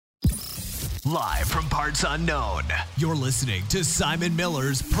Live from parts unknown, you're listening to Simon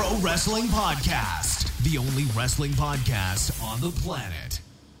Miller's Pro Wrestling Podcast, the only wrestling podcast on the planet,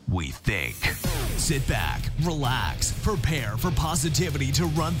 we think. Sit back, relax, prepare for positivity to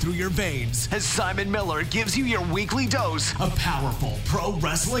run through your veins as Simon Miller gives you your weekly dose of powerful pro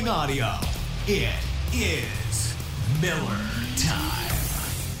wrestling audio. It is Miller Time.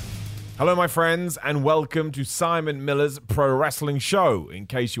 Hello, my friends, and welcome to Simon Miller's Pro Wrestling Show. In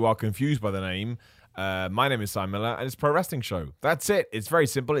case you are confused by the name, my name is Simon Miller, and it's Pro Wrestling Show. That's it. It's very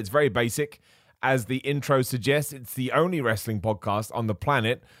simple. It's very basic. As the intro suggests, it's the only wrestling podcast on the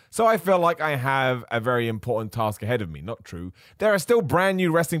planet, so I feel like I have a very important task ahead of me. Not true. There are still brand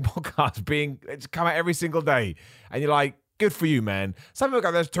new wrestling podcasts it's come out every single day, and you're like, good for you, man. Some people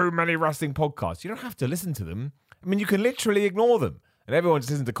go, there's too many wrestling podcasts. You don't have to listen to them. I mean, you can literally ignore them. And everyone just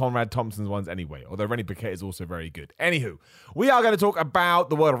listens to Conrad Thompson's ones anyway, although Rennie Paquette is also very good. Anywho, we are going to talk about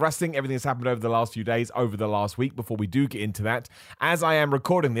the world of wrestling, everything that's happened over the last few days, over the last week, before we do get into that. As I am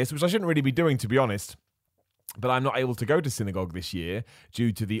recording this, which I shouldn't really be doing, to be honest, but I'm not able to go to synagogue this year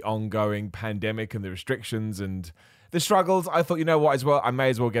due to the ongoing pandemic and the restrictions and the struggles. I thought, you know what, I may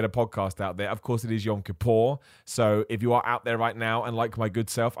as well get a podcast out there. Of course, it is Yom Kippur. So if you are out there right now and like my good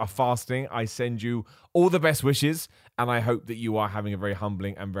self are fasting, I send you all the best wishes. And I hope that you are having a very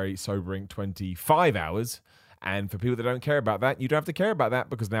humbling and very sobering 25 hours. And for people that don't care about that, you don't have to care about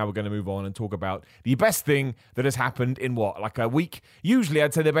that, because now we're going to move on and talk about the best thing that has happened in like a week? Usually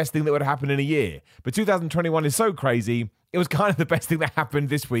I'd say the best thing that would happen in a year. But 2021 is so crazy. It was kind of the best thing that happened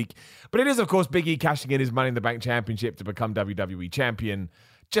this week. But it is, of course, Big E cashing in his Money in the Bank Championship to become WWE Champion.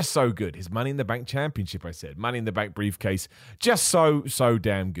 Just so good. His Money in the Bank Championship, I said. Money in the Bank briefcase. Just so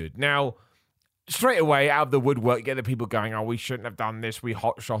damn good. Now, straight away, out of the woodwork, you get the people going, oh, we shouldn't have done this, we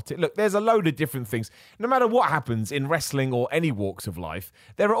hot shot it. Look, there's a load of different things. No matter what happens in wrestling or any walks of life,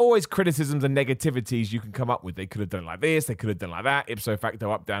 there are always criticisms and negativities you can come up with. They could have done it like this, they could have done it like that, ipso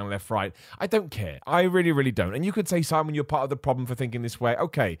facto, up, down, left, right. I don't care. I really, really don't. And you could say, Simon, you're part of the problem for thinking this way.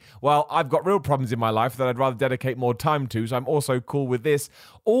 Okay, well, I've got real problems in my life that I'd rather dedicate more time to, so I'm also cool with this.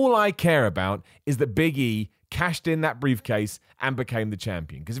 All I care about is that Big E cashed in that briefcase and became the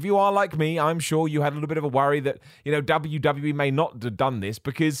champion. Because if you are like me, I'm sure you had a little bit of a worry that, WWE may not have done this,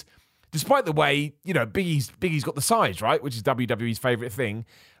 because despite the way, Big E's got the size, right? Which is WWE's favorite thing.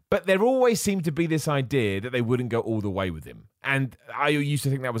 But there always seemed to be this idea that they wouldn't go all the way with him. And I used to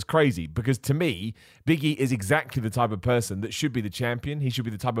think that was crazy, because to me, Big E is exactly the type of person that should be the champion. He should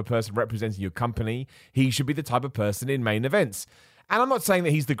be the type of person representing your company. He should be the type of person in main events. And I'm not saying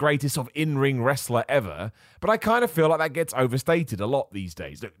that he's the greatest of in-ring wrestler ever, but I kind of feel like that gets overstated a lot these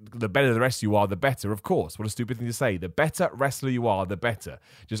days. The better the wrestler you are, the better, of course. What a stupid thing to say. The better wrestler you are, the better.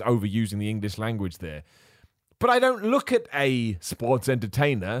 Just overusing the English language there. But I don't look at a sports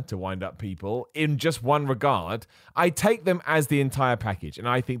entertainer, to wind up people, in just one regard. I take them as the entire package. And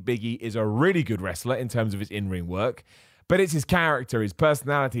I think Big E is a really good wrestler in terms of his in-ring work. But it's his character, his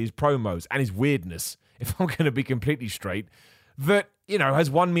personality, his promos, and his weirdness, if I'm going to be completely straight, that, has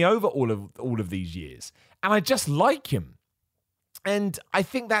won me over all of these years. And I just like him. And I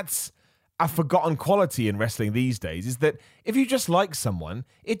think that's a forgotten quality in wrestling these days, is that if you just like someone,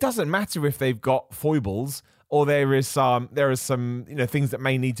 it doesn't matter if they've got foibles or there are some things that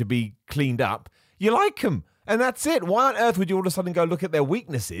may need to be cleaned up. You like them, and that's it. Why on earth would you all of a sudden go look at their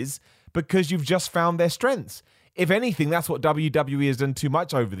weaknesses because you've just found their strengths? If anything, that's what WWE has done too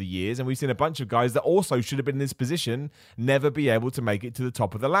much over the years, and we've seen a bunch of guys that also should have been in this position never be able to make it to the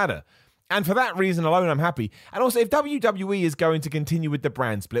top of the ladder. And for that reason alone, I'm happy. And also, if WWE is going to continue with the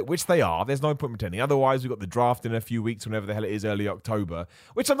brand split, which they are, there's no point pretending. Otherwise, we've got the draft in a few weeks, whenever the hell it is, early October,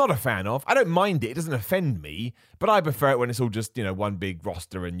 which I'm not a fan of. I don't mind it. It doesn't offend me, but I prefer it when it's all just, one big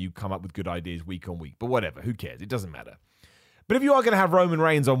roster and you come up with good ideas week on week. But whatever, who cares? It doesn't matter. But if you are going to have Roman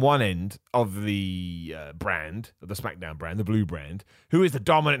Reigns on one end of the brand, of the SmackDown brand, the blue brand, who is the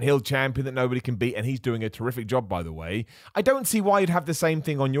dominant heel champion that nobody can beat, and he's doing a terrific job, by the way, I don't see why you'd have the same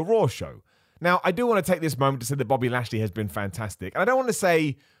thing on your Raw show. Now, I do want to take this moment to say that Bobby Lashley has been fantastic. And I don't want to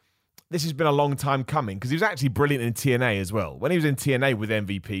say this has been a long time coming, because he was actually brilliant in TNA as well. When he was in TNA with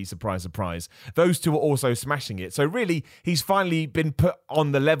MVP, surprise, surprise, those two were also smashing it. So really, he's finally been put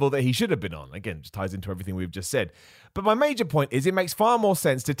on the level that he should have been on. Again, just ties into everything we've just said. But my major point is it makes far more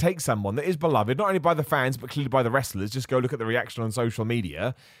sense to take someone that is beloved, not only by the fans, but clearly by the wrestlers. Just go look at the reaction on social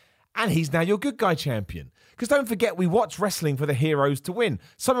media. And he's now your good guy champion. Because don't forget, we watch wrestling for the heroes to win.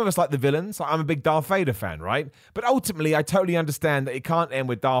 Some of us like the villains. Like, I'm a big Darth Vader fan, right? But ultimately, I totally understand that it can't end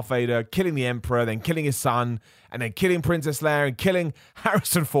with Darth Vader killing the Emperor, then killing his son, and then killing Princess Leia, and killing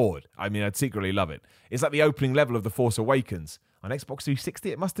Harrison Ford. I mean, I'd secretly love it. It's like the opening level of The Force Awakens. on Xbox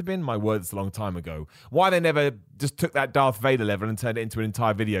 360, it must have been. My word, it's a long time ago. Why they never just took that Darth Vader level and turned it into an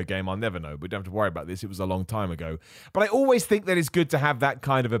entire video game, I'll never know. But we don't have to worry about this. It was a long time ago. But I always think that it's good to have that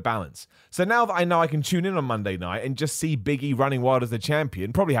kind of a balance. So now that I know I can tune in on Monday night and just see Big E running wild as the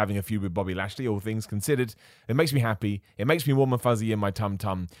champion, probably having a feud with Bobby Lashley, all things considered, it makes me happy. It makes me warm and fuzzy in my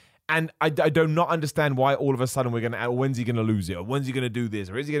tum-tum. And I do not understand why all of a sudden we're going to, when's he going to lose it? Or when's he going to do this?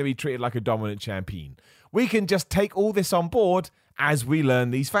 Or is he going to be treated like a dominant champion? We can just take all this on board as we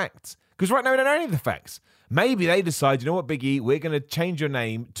learn these facts. Because right now we don't know any of the facts. Maybe they decide, you know what, Big E, we're going to change your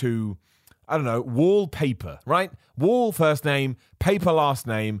name to, I don't know, Wallpaper, right? Wall first name, Paper last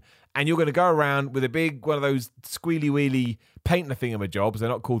name, and you're going to go around with a big, one of those squealy-wheelie painter thingamajobs. They're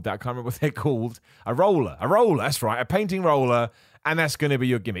not called that. I can't remember what they're called. A roller, that's right, a painting roller. And that's going to be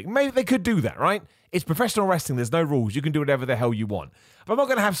your gimmick. Maybe they could do that, right? It's professional wrestling. There's no rules. You can do whatever the hell you want. But I'm not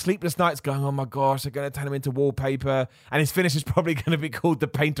going to have sleepless nights going, oh my gosh, they're going to turn him into Wallpaper. And his finish is probably going to be called the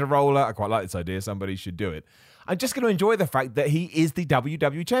Painter Roller. I quite like this idea. Somebody should do it. I'm just going to enjoy the fact that he is the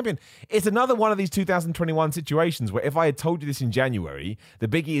WWE champion. It's another one of these 2021 situations where if I had told you this in January, the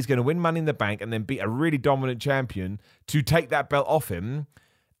Big E is going to win Money in the Bank and then beat a really dominant champion to take that belt off him,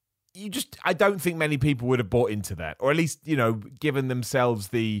 I don't think many people would have bought into that, or at least, given themselves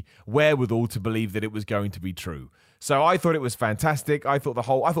the wherewithal to believe that it was going to be true. So I thought it was fantastic. I thought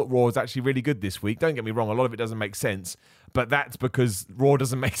Raw was actually really good this week. Don't get me wrong, a lot of it doesn't make sense, but that's because Raw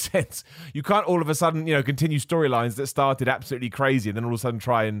doesn't make sense. You can't all of a sudden, continue storylines that started absolutely crazy and then all of a sudden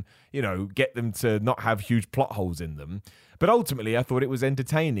try and, get them to not have huge plot holes in them. But ultimately, I thought it was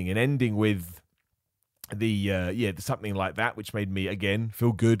entertaining and ending with something like that, which made me again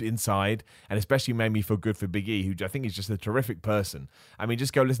feel good inside, and especially made me feel good for Big E, who I think is just a terrific person. I mean,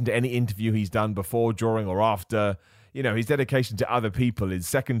 just go listen to any interview he's done before, during, or after. His dedication to other people is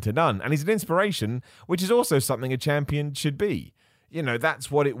second to none, and he's an inspiration, which is also something a champion should be. That's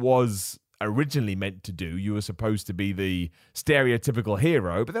what it was originally meant to do. You were supposed to be the stereotypical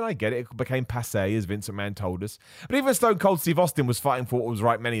hero, but then I get it. It became passé, as Vince McMahon told us. But even Stone Cold Steve Austin was fighting for what was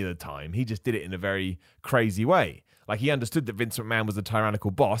right many of the time. He just did it in a very crazy way. Like, he understood that Vince McMahon was a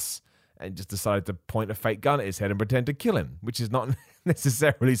tyrannical boss and just decided to point a fake gun at his head and pretend to kill him, which is not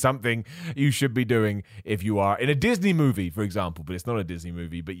necessarily something you should be doing if you are in a Disney movie, for example. But it's not a Disney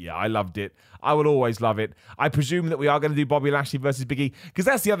movie. But yeah, I loved it. I will always love it. I presume that we are going to do Bobby Lashley versus Big E, because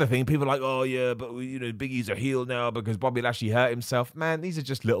that's the other thing. People are like, oh yeah, but Big E's a heel now because Bobby Lashley hurt himself. Man, these are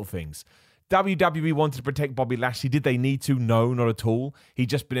just little things. WWE wanted to protect Bobby Lashley. Did they need to? No, not at all. He'd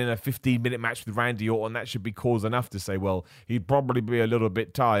just been in a 15-minute match with Randy Orton. That should be cause enough to say, well, he'd probably be a little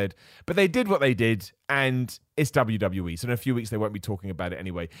bit tired. But they did what they did, and it's WWE. So in a few weeks, they won't be talking about it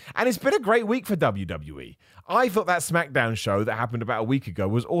anyway. And it's been a great week for WWE. I thought that SmackDown show that happened about a week ago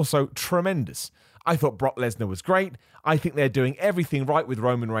was also tremendous. I thought Brock Lesnar was great. I think they're doing everything right with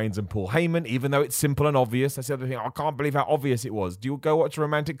Roman Reigns and Paul Heyman, even though it's simple and obvious. That's the other thing. I can't believe how obvious it was. Do you go watch a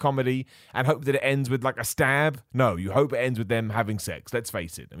romantic comedy and hope that it ends with like a stab? No, you hope it ends with them having sex. Let's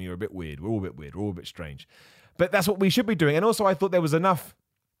face it. I mean, you're a bit weird. We're all a bit weird. We're all a bit strange. But that's what we should be doing. And also, I thought there was enough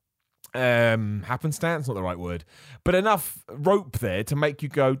happenstance, not the right word, but enough rope there to make you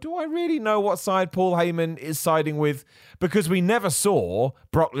go, do I really know what side Paul Heyman is siding with? Because we never saw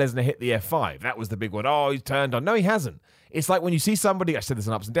Brock Lesnar hit the F5. That was the big one. Oh, he's turned on. No, he hasn't. It's like when you see somebody, I said this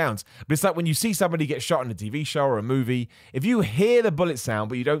in ups and downs, but it's like when you see somebody get shot in a TV show or a movie, if you hear the bullet sound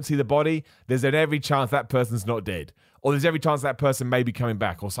but you don't see the body, there's an every chance that person's not dead. Or there's every chance that person may be coming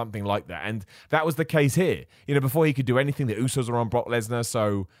back or something like that. And that was the case here. Before he could do anything, the Usos are on Brock Lesnar,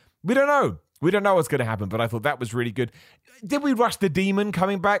 so we don't know. We don't know what's going to happen, but I thought that was really good. Did we rush the Demon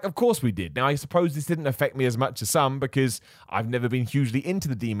coming back? Of course we did. Now, I suppose this didn't affect me as much as some because I've never been hugely into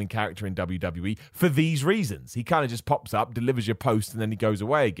the Demon character in WWE for these reasons. He kind of just pops up, delivers your post, and then he goes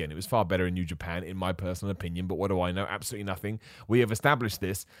away again. It was far better in New Japan, in my personal opinion, but what do I know? Absolutely nothing. We have established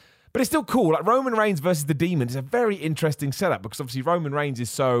this. But it's still cool. Like Roman Reigns versus the Demon is a very interesting setup because obviously Roman Reigns is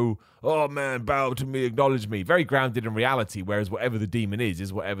so, oh man, bow to me, acknowledge me. Very grounded in reality, whereas whatever the Demon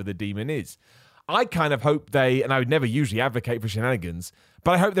is whatever the Demon is. I kind of hope and I would never usually advocate for shenanigans,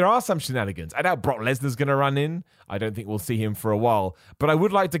 but I hope there are some shenanigans. I doubt Brock Lesnar's going to run in. I don't think we'll see him for a while. But I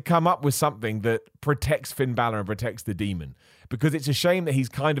would like to come up with something that protects Finn Balor and protects the Demon. Because it's a shame that he's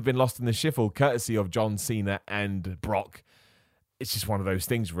kind of been lost in the shuffle, courtesy of John Cena and Brock. It's just one of those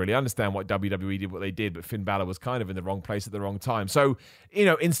things, really. I understand what WWE did, what they did, but Finn Balor was kind of in the wrong place at the wrong time. So,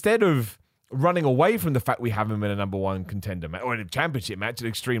 instead of running away from the fact we have him in a number one contender match or in a championship match at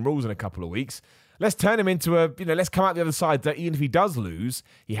Extreme Rules in a couple of weeks, Let's turn him into let's come out the other side that even if he does lose,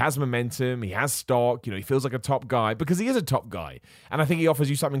 he has momentum, he has stock, he feels like a top guy because he is a top guy. And I think he offers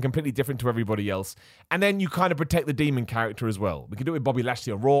you something completely different to everybody else. And then you kind of protect the demon character as well. We can do it with Bobby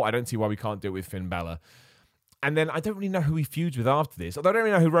Lashley on Raw. I don't see why we can't do it with Finn Balor. And then I don't really know who he feuds with after this. Although I don't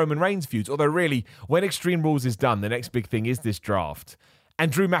really know who Roman Reigns feuds. Although really, when Extreme Rules is done, the next big thing is this draft.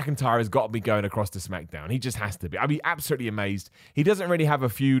 And Drew McIntyre has got to be going across to SmackDown. He just has to be. I'd be absolutely amazed. He doesn't really have a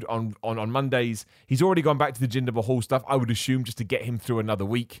feud on Mondays. He's already gone back to the Jinder Mahal stuff, I would assume, just to get him through another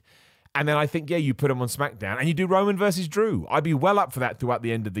week. And then I think, you put him on SmackDown and you do Roman versus Drew. I'd be well up for that throughout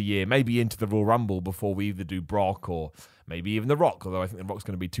the end of the year, maybe into the Royal Rumble before we either do Brock or maybe even The Rock, although I think The Rock's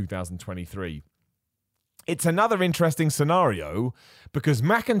going to be 2023. It's another interesting scenario because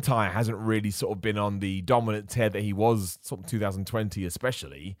McIntyre hasn't really sort of been on the dominant tear that he was sort of 2020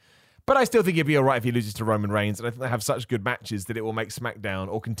 especially. But I still think he'd be all right if he loses to Roman Reigns. And I think they have such good matches that it will make SmackDown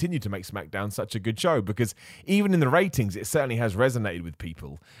or continue to make SmackDown such a good show because even in the ratings, it certainly has resonated with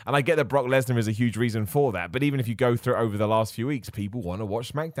people. And I get that Brock Lesnar is a huge reason for that. But even if you go through over the last few weeks, people want to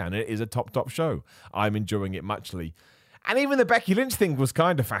watch SmackDown. And it is a top show. I'm enjoying it muchly. And even the Becky Lynch thing was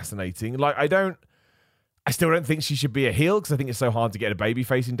kind of fascinating. I still don't think she should be a heel because I think it's so hard to get a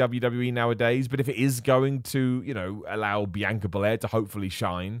babyface in WWE nowadays. But if it is going to, allow Bianca Belair to hopefully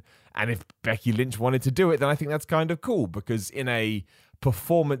shine, and if Becky Lynch wanted to do it, then I think that's kind of cool because in a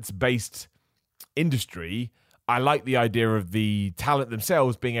performance-based industry, I like the idea of the talent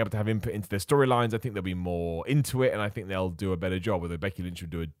themselves being able to have input into their storylines. I think they'll be more into it, and I think they'll do a better job, although Becky Lynch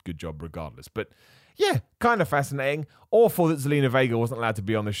would do a good job regardless. But yeah, kind of fascinating. Awful that Zelina Vega wasn't allowed to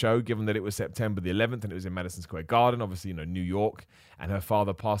be on the show, given that it was September the 11th and it was in Madison Square Garden, obviously, New York, and her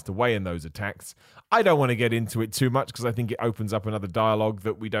father passed away in those attacks. I don't want to get into it too much because I think it opens up another dialogue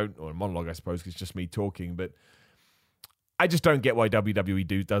that we don't, or a monologue, I suppose, because it's just me talking, but I just don't get why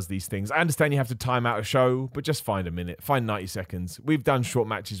WWE does these things. I understand you have to time out a show, but just find a minute, find 90 seconds. We've done short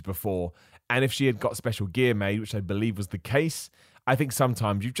matches before, and if she had got special gear made, which I believe was the case, I think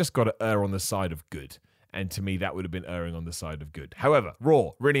sometimes you've just got to err on the side of good. And to me, that would have been erring on the side of good. However,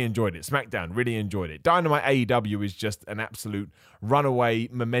 Raw, really enjoyed it. SmackDown, really enjoyed it. Dynamite AEW is just an absolute runaway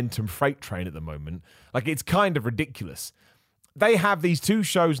momentum freight train at the moment. It's kind of ridiculous. They have these two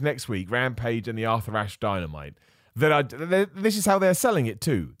shows next week, Rampage and the Arthur Ashe Dynamite. This is how they're selling it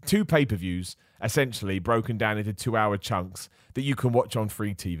too. 2 pay-per-views, essentially broken down into 2-hour chunks that you can watch on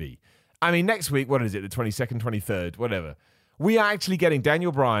free TV. I mean, next week, what is it? The 22nd, 23rd, whatever. We are actually getting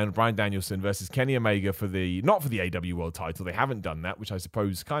Brian Danielson versus Kenny Omega not for the AEW World title. They haven't done that, which I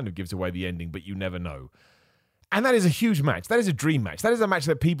suppose kind of gives away the ending, but you never know. And that is a huge match. That is a dream match. That is a match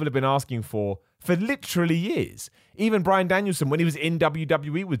that people have been asking for literally years. Even Brian Danielson, when he was in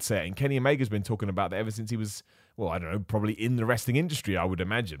WWE, would say it. And Kenny Omega's been talking about that ever since he was, probably in the wrestling industry, I would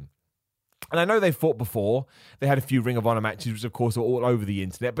imagine. And I know they've fought before. They had a few Ring of Honor matches, which of course are all over the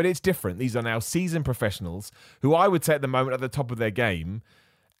internet, but it's different. These are now seasoned professionals who I would say at the moment are at the top of their game.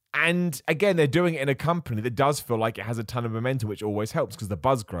 And again, they're doing it in a company that does feel like it has a ton of momentum, which always helps because the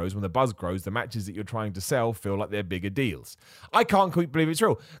buzz grows. When the buzz grows, the matches that you're trying to sell feel like they're bigger deals. I can't quite believe it's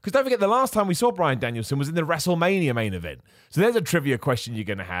real. Because don't forget, the last time we saw Brian Danielson was in the WrestleMania main event. So there's a trivia question you're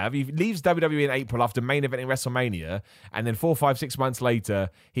going to have. He leaves WWE in April after main eventing WrestleMania. And then 4, 5, 6 months later,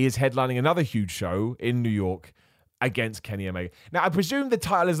 he is headlining another huge show in New York against Kenny Omega. Now, I presume the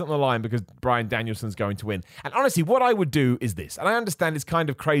title isn't on the line because Brian Danielson's going to win. And honestly, what I would do is this. And I understand it's kind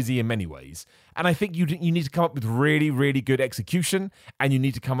of crazy in many ways. And I think you need to come up with really, really good execution. And you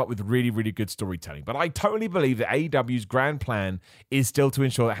need to come up with really, really good storytelling. But I totally believe that AEW's grand plan is still to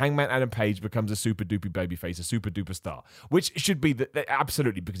ensure that Hangman Adam Page becomes a super duper babyface, a super duper star. Which should be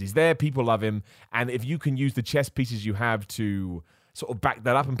absolutely, because he's there, people love him. And if you can use the chess pieces you have to sort of back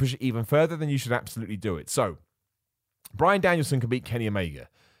that up and push it even further, then you should absolutely do it. So Brian Danielson can beat Kenny Omega.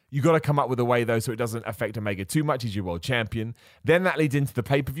 You got to come up with a way, though, so it doesn't affect Omega too much. He's your world champion. Then that leads into the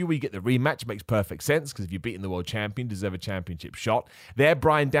pay-per-view where you get the rematch. Makes perfect sense, because if you're beating the world champion, deserve a championship shot. There,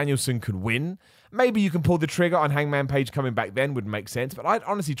 Brian Danielson could win. Maybe you can pull the trigger on Hangman Page coming back then, would make sense. But I'd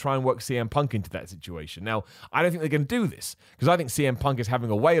honestly try and work CM Punk into that situation. Now, I don't think they're going to do this, because I think CM Punk is having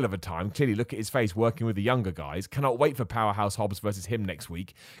a whale of a time. Clearly, look at his face working with the younger guys. Cannot wait for Powerhouse Hobbs versus him next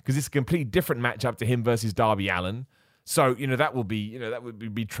week, because it's a completely different matchup to him versus Darby Allin. So, that would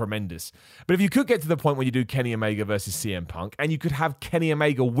be tremendous. But if you could get to the point where you do Kenny Omega versus CM Punk, and you could have Kenny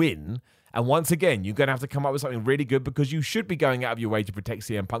Omega win, and once again, you're going to have to come up with something really good, because you should be going out of your way to protect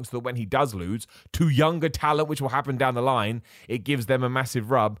CM Punk so that when he does lose to younger talent, which will happen down the line, it gives them a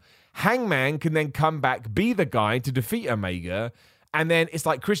massive rub. Hangman can then come back, be the guy to defeat Omega, And then it's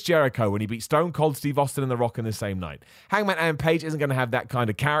like Chris Jericho when he beat Stone Cold Steve Austin and The Rock in the same night. Hangman Adam Page isn't going to have that kind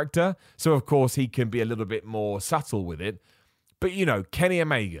of character, so of course he can be a little bit more subtle with it. But, Kenny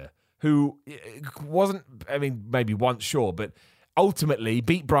Omega, who wasn't, maybe once, sure, but ultimately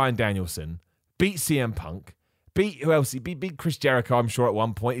beat Bryan Danielson, beat CM Punk, beat who else? He beat Chris Jericho, I'm sure, at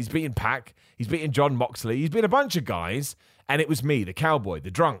one point. He's beaten Pac, he's beaten John Moxley, he's beaten a bunch of guys, and it was me, the cowboy,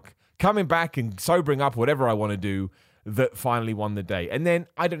 the drunk, coming back and sobering up whatever I want to do, that finally won the day. And then,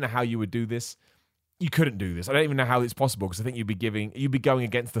 I don't know how you would do this. You couldn't do this. I don't even know how it's possible, because I think you'd be going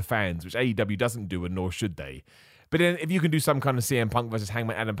against the fans, which AEW doesn't do, and nor should they. But then if you can do some kind of CM Punk versus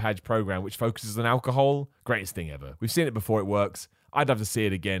Hangman Adam Page program which focuses on alcohol, greatest thing ever. We've seen it before, it works. I'd love to see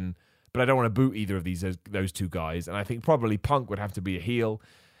it again, but I don't want to boot either of those two guys. And I think probably Punk would have to be a heel.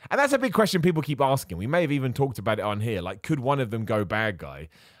 And that's a big question people keep asking. We may have even talked about it on here. Like, could one of them go bad guy?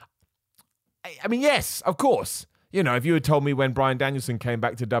 I mean, yes, of course. If you had told me when Bryan Danielson came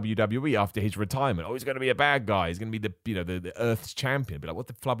back to WWE after his retirement, he's going to be a bad guy, he's going to be the Earth's champion, I'd be like, what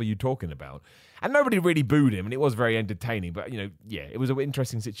the flub are you talking about? And nobody really booed him, and it was very entertaining. But, it was an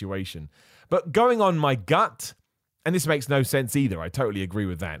interesting situation. But going on my gut, and this makes no sense either, I totally agree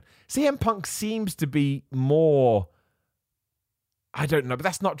with that. CM Punk seems to be more, I don't know, but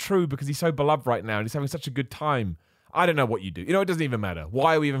that's not true because he's so beloved right now and he's having such a good time. I don't know what you do. It doesn't even matter.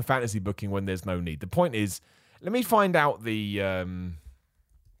 Why are we even fantasy booking when there's no need? The point is, let me find out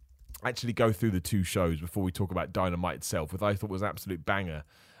actually go through the two shows before we talk about Dynamite itself, which I thought was an absolute banger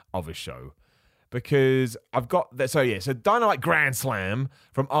of a show. Because I've got so Dynamite Grand Slam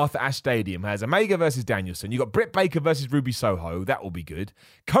from Arthur Ashe Stadium has Omega versus Danielson. You got Britt Baker versus Ruby Soho, that will be good.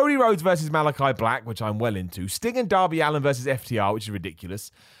 Cody Rhodes versus Malachi Black, which I'm well into. Sting and Darby Allin versus FTR, which is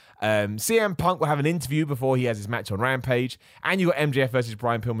ridiculous. CM Punk will have an interview before he has his match on Rampage, and you got MJF versus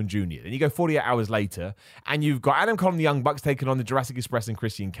Brian Pillman Jr. Then you go 48 hours later, and you've got Adam Cole and the Young Bucks taking on the Jurassic Express and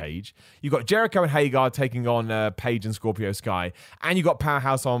Christian Cage. You've got Jericho and Hagar taking on Page and Scorpio Sky, and you've got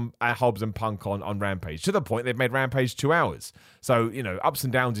Powerhouse on Hobbs and Punk on Rampage. To the point they've made Rampage 2 hours. So ups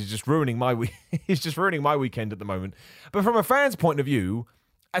and downs is just ruining my week. It's just ruining my weekend at the moment. But from a fan's point of view,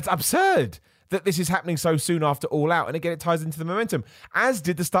 it's absurd that this is happening so soon after All Out. And again, it ties into the momentum, as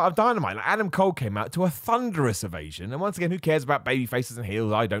did the start of Dynamite. Like, Adam Cole came out to a thunderous ovation. And once again, who cares about baby faces and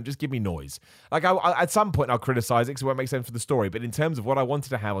heels? I don't. Just give me noise. Like, at some point, I'll criticize it because it won't make sense for the story. But in terms of what I wanted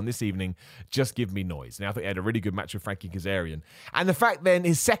to have on this evening, just give me noise. Now, I thought he had a really good match with Frankie Kazarian. And the fact then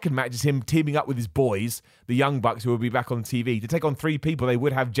his second match is him teaming up with his boys, the Young Bucks, who will be back on TV, to take on 3 people they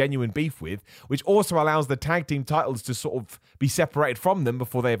would have genuine beef with, which also allows the tag team titles to sort of be separated from them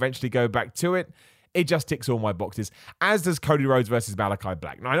before they eventually go back to it. It just ticks all my boxes, as does Cody Rhodes versus Malachi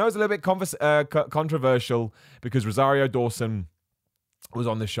Black. Now, I know it's a little bit controversial because Rosario Dawson was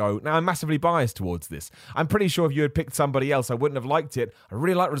on the show. Now, I'm massively biased towards this. I'm pretty sure if you had picked somebody else, I wouldn't have liked it. I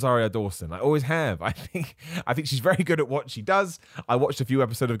really like Rosario Dawson. I always have. I think she's very good at what she does. I watched a few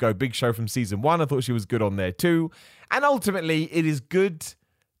episodes of Go Big Show from season 1. I thought she was good on there too. And ultimately, it is good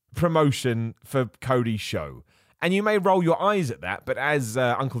promotion for Cody's show. And you may roll your eyes at that, but as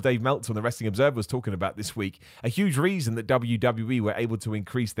Uncle Dave Meltzer on the Wrestling Observer was talking about this week, a huge reason that WWE were able to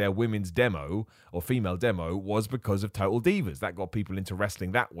increase their women's demo, or female demo, was because of Total Divas. That got people into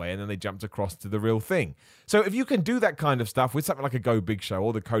wrestling that way, and then they jumped across to the real thing. So if you can do that kind of stuff with something like a Go Big Show,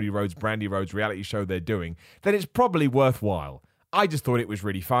 or the Cody Rhodes, Brandy Rhodes reality show they're doing, then it's probably worthwhile. I just thought it was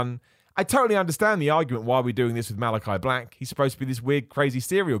really fun. I totally understand the argument why we're doing this with Malachi Black. He's supposed to be this weird, crazy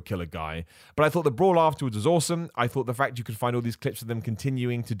serial killer guy. But I thought the brawl afterwards was awesome. I thought the fact you could find all these clips of them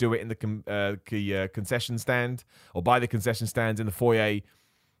continuing to do it in the concession stand, or by the concession stands in the foyer,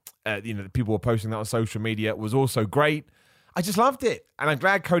 people were posting that on social media, was also great. I just loved it. And I'm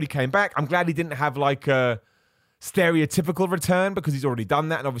glad Cody came back. I'm glad he didn't have like a stereotypical return, because he's already done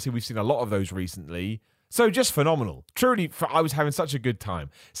that. And obviously we've seen a lot of those recently. So just phenomenal. Truly, I was having such a good time.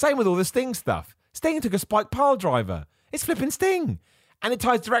 Same with all the Sting stuff. Sting took a Spike pile driver. It's flipping Sting. And it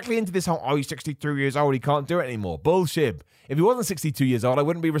ties directly into this whole, he's 62 years old, he can't do it anymore. Bullshit. If he wasn't 62 years old, I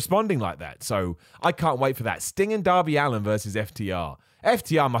wouldn't be responding like that. So I can't wait for that. Sting and Darby Allin versus FTR.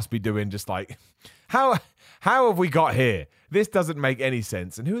 FTR must be doing just like, how have we got here? This doesn't make any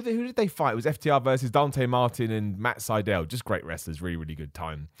sense. And who did they fight? It was FTR versus Dante Martin and Matt Seidel. Just great wrestlers. Really, really good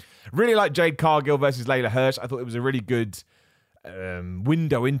time. Really like Jade Cargill versus Layla Hirsch. I thought it was a really good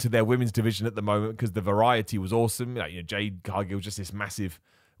window into their women's division at the moment, because the variety was awesome. Jade Cargill was just this massive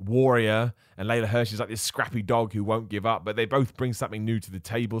warrior, and Layla Hirsch is like this scrappy dog who won't give up. But they both bring something new to the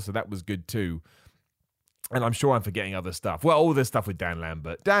table, so that was good too. And I'm sure I'm forgetting other stuff. Well, all this stuff with Dan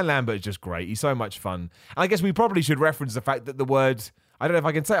Lambert. Dan Lambert is just great. He's so much fun. And I guess we probably should reference the fact that the word, I don't know if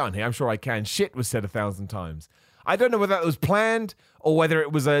I can say it on here, I'm sure I can, shit was said 1,000 times. I don't know whether that was planned or whether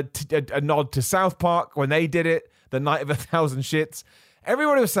it was a nod to South Park when they did it, the Night of 1,000 Shits.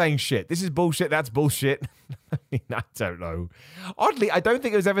 Everybody was saying shit. This is bullshit. That's bullshit. I mean, I don't know. Oddly, I don't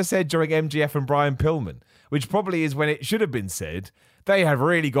think it was ever said during MGF and Brian Pillman, which probably is when it should have been said. They have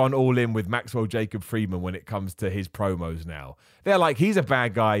really gone all in with Maxwell Jacob Friedman when it comes to his promos now. They're like, he's a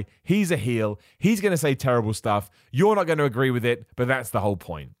bad guy. He's a heel. He's going to say terrible stuff. You're not going to agree with it, but that's the whole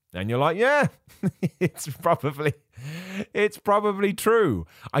point. And you're like, yeah, it's probably true.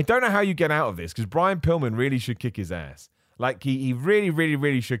 I don't know how you get out of this because Brian Pillman really should kick his ass. Like, he really, really,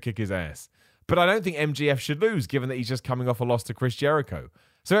 really should kick his ass. But I don't think MGF should lose, given that he's just coming off a loss to Chris Jericho.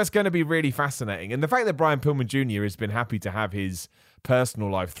 So that's going to be really fascinating. And the fact that Brian Pillman Jr. has been happy to have his personal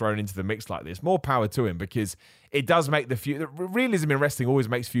life thrown into the mix like this, more power to him, because it does make the feud... Realism in wrestling always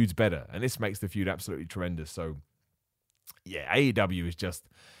makes feuds better, and this makes the feud absolutely tremendous. So, yeah, AEW is just...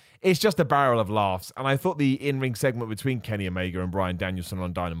 It's just a barrel of laughs. And I thought the in-ring segment between Kenny Omega and Bryan Danielson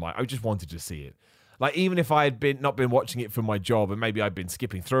on Dynamite, I just wanted to see it. Like, even if I had not been watching it for my job and maybe I'd been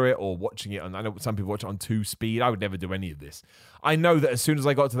skipping through it or watching it, and I know some people watch it on 2 speed, I would never do any of this. I know that as soon as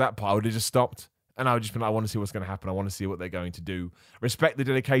I got to that part, I would have just stopped. And I would just be like, I want to see what's going to happen. I want to see what they're going to do. Respect the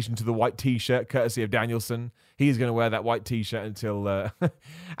dedication to the white T-shirt, courtesy of Danielson. He's going to wear that white T-shirt until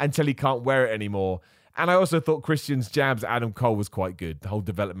until he can't wear it anymore. And I also thought Christian's jabs at Adam Cole was quite good. The whole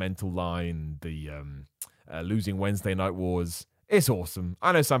developmental line, the losing Wednesday Night Wars. It's awesome.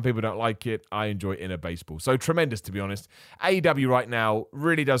 I know some people don't like it. I enjoy inner baseball. So tremendous, to be honest. AEW right now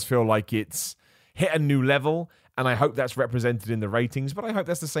really does feel like it's hit a new level, and I hope that's represented in the ratings, but I hope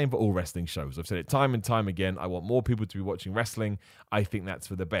that's the same for all wrestling shows. I've said it time and time again. I want more people to be watching wrestling. I think that's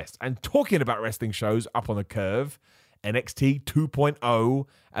for the best. And talking about wrestling shows up on the curve, NXT 2.0,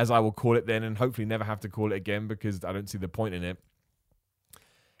 as I will call it then, and hopefully never have to call it again because I don't see the point in it.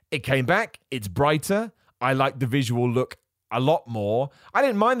 It came back. It's brighter. I like the visual look a lot more. I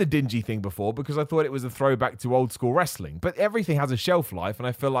didn't mind the dingy thing before because I thought it was a throwback to old school wrestling, but everything has a shelf life and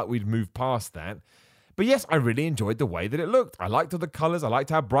I feel like we'd moved past that. But yes, I really enjoyed the way that it looked. I liked all the colors. I liked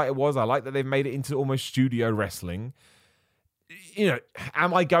how bright it was. I liked that they've made it into almost studio wrestling. You know,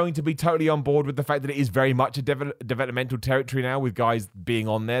 am I going to be totally on board with the fact that it is very much a developmental territory now with guys being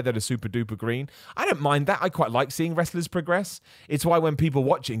on there that are super duper green? I don't mind that. I quite like seeing wrestlers progress. It's why when people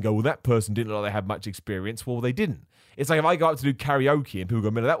watch it and go, well, that person didn't look like they had much experience. Well, they didn't. It's like if I go up to do karaoke and people go,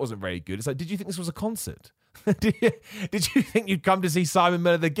 Miller, that wasn't very good. It's like, did you think this was a concert? Did you think you'd come to see Simon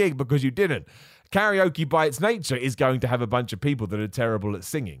Miller the gig? Because you didn't. Karaoke by its nature is going to have a bunch of people that are terrible at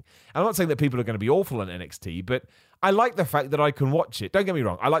singing. I'm not saying that people are going to be awful on NXT, but I like the fact that I can watch it. Don't get me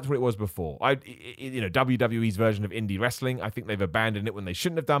wrong. I liked what it was before. WWE's version of indie wrestling, I think they've abandoned it when they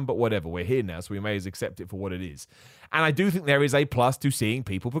shouldn't have done, but whatever. We're here now, so we may as accept it for what it is. And I do think there is a plus to seeing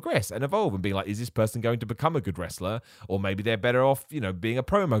people progress and evolve and being like, is this person going to become a good wrestler? Or maybe they're better off, being a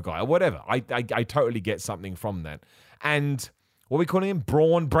promo guy or whatever. I totally get something from that. And what are we calling him?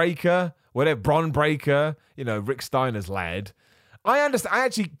 Braun Breaker? Whatever, Bron Breaker, Rick Steiner's lad. I understand. I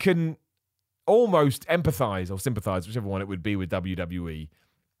actually can almost empathize or sympathize, whichever one it would be, with WWE.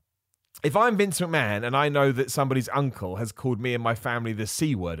 If I'm Vince McMahon and I know that somebody's uncle has called me and my family the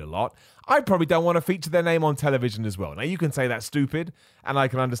C word a lot, I probably don't want to feature their name on television as well. Now, you can say that's stupid, and I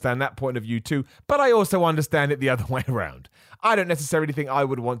can understand that point of view too, but I also understand it the other way around. I don't necessarily think I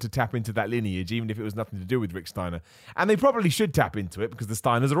would want to tap into that lineage, even if it was nothing to do with Rick Steiner. And they probably should tap into it because the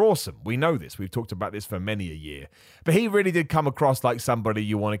Steiners are awesome. We know this. We've talked about this for many a year. But he really did come across like somebody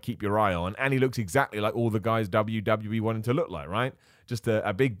you want to keep your eye on, and he looks exactly like all the guys WWE wanted to look like, right? Just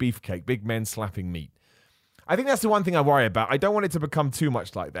a big beefcake, big men slapping meat. I think that's the one thing I worry about. I don't want it to become too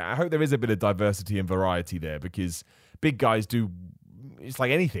much like that. I hope there is a bit of diversity and variety there because big guys do... It's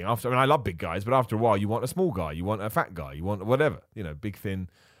like anything. I love big guys, but after a while, you want a small guy, you want a fat guy, you want whatever. Big, thin,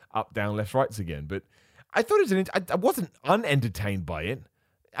 up, down, left, rights again. But I thought I wasn't unentertained by it.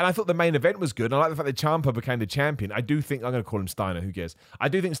 And I thought the main event was good. I like the fact that Ciampa became the champion. I do think, I'm going to call him Steiner, who cares? I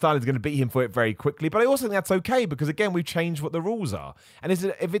do think Steiner's going to beat him for it very quickly, but I also think that's okay because, again, we've changed what the rules are. And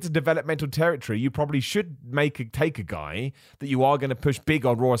if it's a developmental territory, you probably should take a guy that you are going to push big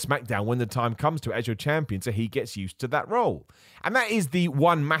on Raw or SmackDown when the time comes to it as your champion so he gets used to that role. And that is the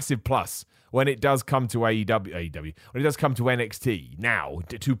one massive plus when it does come to AEW, when it does come to NXT now,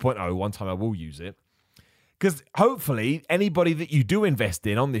 2.0, one time I will use it. Because hopefully anybody that you do invest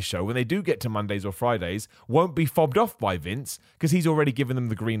in on this show, when they do get to Mondays or Fridays, won't be fobbed off by Vince because he's already given them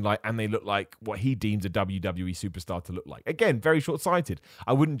the green light and they look like what he deems a WWE superstar to look like. Again, very short-sighted.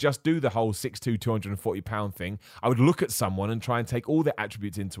 I wou'ldn't just do the whole 6'2", 240-pound thing. I would look at someone and try and take all their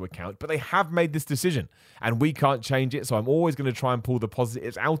attributes into account. But they have made this decision and we can't change it. So I'm always going to try and pull the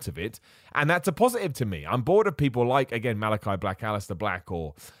positives out of it. And that's a positive to me. I'm bored of people like, again, Malachi Black, Aleister Black,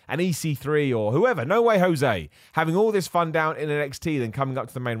 or an EC3 or whoever. No Way Jose. Having all this fun down in NXT, then coming up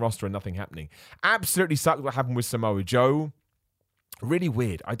to the main roster and nothing happening. Absolutely sucked what happened with Samoa Joe. Really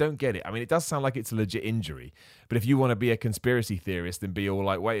weird. I don't get it. I mean, it does sound like it's a legit injury, but if you want to be a conspiracy theorist and be all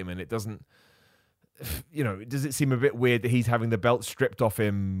like, wait a minute, it doesn't, does it seem a bit weird that he's having the belt stripped off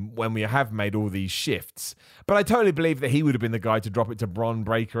him when we have made all these shifts? But I totally believe that he would have been the guy to drop it to Bron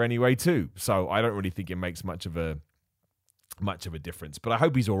Breakker anyway too. So I don't really think it makes much of a difference, but I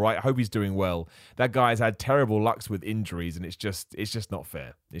hope he's all right. I hope he's doing well. That guy has had terrible lucks with injuries, and it's just not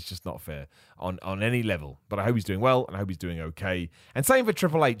fair. It's just not fair on any level. But I hope he's doing well, and I hope he's doing okay. And same for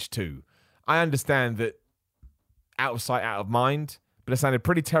Triple H too. I understand that out of sight, out of mind, but it sounded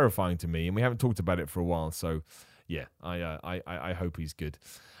pretty terrifying to me, and we haven't talked about it for a while. So yeah, I hope he's good.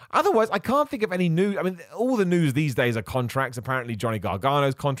 Otherwise, I can't think of any news. I mean, all the news these days are contracts. Apparently, Johnny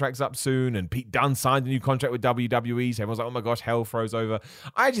Gargano's contract's up soon, and Pete Dunne signed a new contract with WWE. So everyone's like, oh my gosh, hell froze over.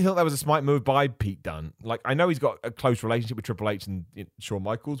 I actually thought that was a smart move by Pete Dunne. Like, I know he's got a close relationship with Triple H and Shawn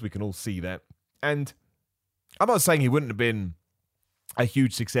Michaels. We can all see that. And I'm not saying he wouldn't have been a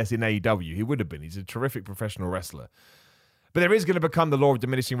huge success in AEW. He would have been. He's a terrific professional wrestler. But there is going to become the law of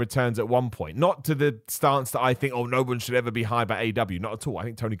diminishing returns at one point. Not to the stance that I think, no one should ever be hired by AEW. Not at all. I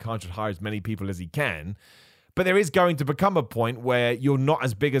think Tony Khan should hire as many people as he can. But there is going to become a point where you're not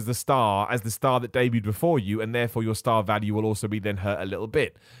as big as the star that debuted before you, and therefore your star value will also be then hurt a little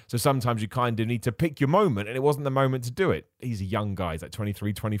bit. So sometimes you kind of need to pick your moment, and it wasn't the moment to do it. He's a young guy. He's like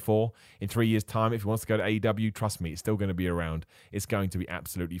 23, 24. In 3 years' time, if he wants to go to AEW, trust me, it's still going to be around. It's going to be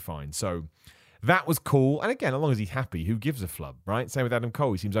absolutely fine. So that was cool. And again, as long as he's happy, who gives a flub, right? Same with Adam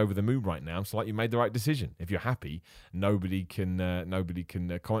Cole. He seems over the moon right now. So like, you made the right decision. If you're happy, nobody can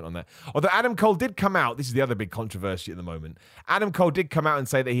comment on that. Although Adam Cole did come out. This is the other big controversy at the moment. Adam Cole did come out and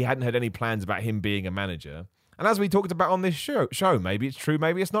say that he hadn't had any plans about him being a manager. And as we talked about on this show, maybe it's true,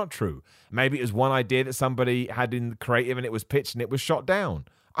 maybe it's not true. Maybe it was one idea that somebody had in the creative and it was pitched and it was shot down.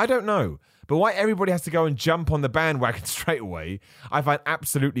 I don't know. But why everybody has to go and jump on the bandwagon straight away, I find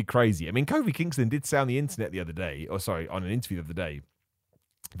absolutely crazy. I mean, Kofi Kingston did say on the internet the other day, on an interview the other day,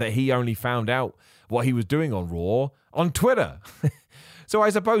 that he only found out what he was doing on Raw on Twitter. So I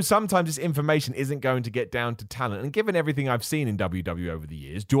suppose sometimes this information isn't going to get down to talent. And given everything I've seen in WWE over the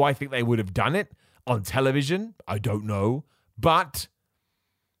years, do I think they would have done it on television? I don't know. But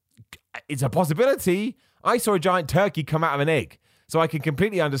it's a possibility. I saw a giant turkey come out of an egg. So I can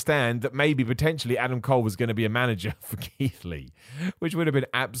completely understand that maybe potentially Adam Cole was going to be a manager for Keith Lee, which would have been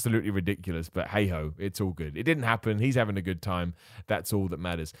absolutely ridiculous. But hey-ho, it's all good. It didn't happen. He's having a good time. That's all that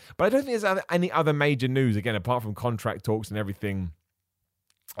matters. But I don't think there's any other major news, again, apart from contract talks and everything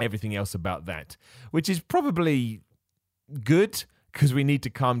else about that, which is probably good because we need to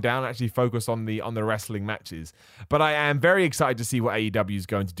calm down and actually focus on the wrestling matches. But I am very excited to see what AEW is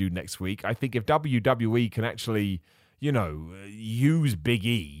going to do next week. I think if WWE can actually use Big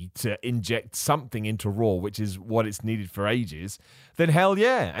E to inject something into Raw, which is what it's needed for ages, then hell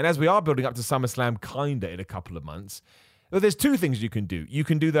yeah. And as we are building up to SummerSlam kinda in a couple of months, well, there's two things you can do. You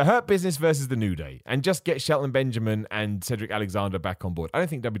can do the Hurt Business versus the New Day and just get Shelton Benjamin and Cedric Alexander back on board. I don't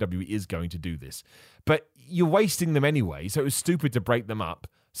think WWE is going to do this, but you're wasting them anyway, so it was stupid to break them up,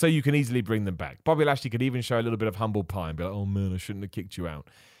 so you can easily bring them back. Bobby Lashley could even show a little bit of humble pie and be like, oh man, I shouldn't have kicked you out.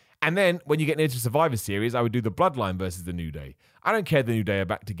 And then when you get into Survivor Series, I would do the Bloodline versus the New Day. I don't care the New Day are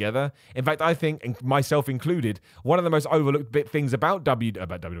back together. In fact, I think, and myself included, one of the most overlooked things about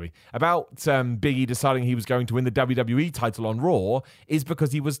WWE, about Big E deciding he was going to win the WWE title on Raw is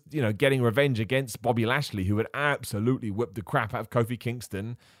because he was, getting revenge against Bobby Lashley, who had absolutely whipped the crap out of Kofi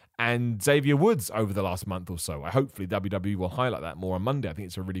Kingston and Xavier Woods over the last month or so. Hopefully WWE will highlight that more on Monday. I think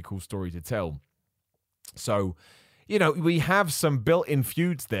it's a really cool story to tell. So, we have some built-in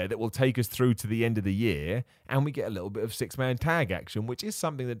feuds there that will take us through to the end of the year, and we get a little bit of six-man tag action, which is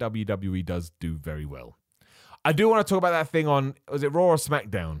something that WWE does do very well. I do want to talk about that thing on, was it Raw or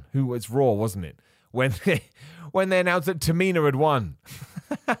SmackDown? It's Raw, wasn't it? When they announced that Tamina had won.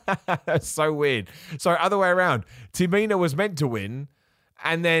 That's so weird. Sorry, other way around. Tamina was meant to win,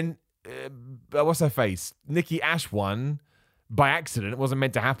 and then, what's her face? Nikki Ash won. By accident, it wasn't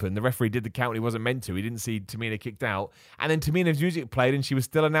meant to happen. The referee did the count, he wasn't meant to. He didn't see Tamina kicked out. And then Tamina's music played and she was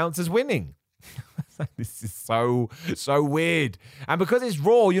still announced as winning. This is so weird. And because it's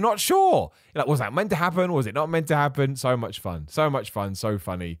Raw, you're not sure. You're like, was that meant to happen? Was it not meant to happen? So much fun. So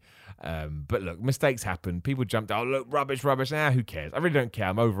funny. But look, mistakes happen. People jumped out, look, rubbish. Who cares? I really don't care.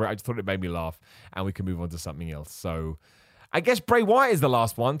 I'm over it. I just thought it made me laugh, and we can move on to something else. So I guess Bray Wyatt is the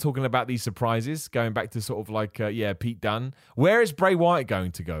last one, talking about these surprises, going back to sort of like, Pete Dunne. Where is Bray Wyatt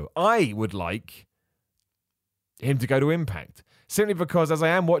going to go? I would like him to go to Impact. Simply because as I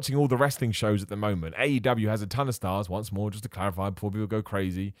am watching all the wrestling shows at the moment, AEW has a ton of stars, once more, just to clarify before people go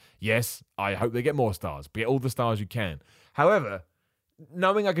crazy. Yes, I hope they get more stars. Get all the stars you can. However,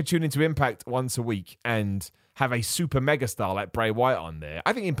 knowing I could tune into Impact once a week and have a super mega star like Bray Wyatt on there,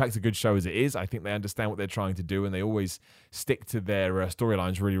 I think Impact's a good show as it is. I think they understand what they're trying to do and they always stick to their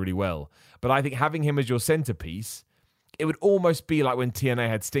storylines really, really well. But I think having him as your centerpiece, it would almost be like when TNA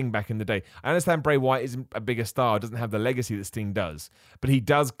had Sting back in the day. I understand Bray Wyatt isn't a bigger star, doesn't have the legacy that Sting does, but he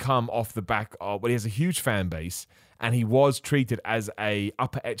does come off the back of, well, he has a huge fan base, and he was treated as a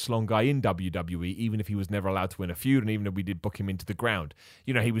upper echelon guy in WWE, even if he was never allowed to win a feud, and even if we did book him into the ground.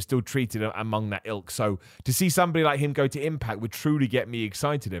 You know, he was still treated among that ilk. So to see somebody like him go to Impact would truly get me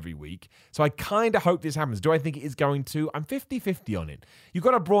excited every week. So I kind of hope this happens. Do I think it is going to? I'm 50-50 on it. You've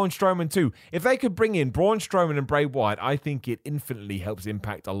got a Braun Strowman too. If they could bring in Braun Strowman and Bray Wyatt, I think it infinitely helps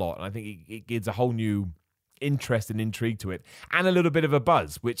Impact a lot. And I think it gives a whole new interest and intrigue to it, and a little bit of a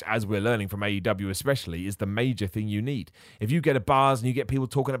buzz, which, as we're learning from AEW especially, is the major thing you need. If you get a buzz and you get people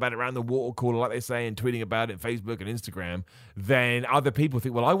talking about it around the water cooler, like they say, and tweeting about it on Facebook and Instagram, then other people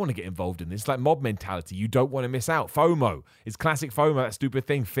think, well, I want to get involved in this. It's like mob mentality. You don't want to miss out. FOMO. It's classic FOMO, that stupid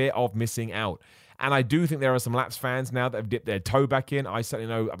thing, fear of missing out. And I do think there are some Lapsed fans now that have dipped their toe back in. I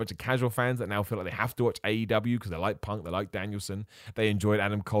certainly know a bunch of casual fans that now feel like they have to watch AEW because they like Punk, they like Danielson, they enjoyed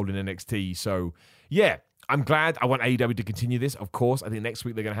Adam Cole in NXT. So, yeah, I'm glad. I want AEW to continue this, of course. I think next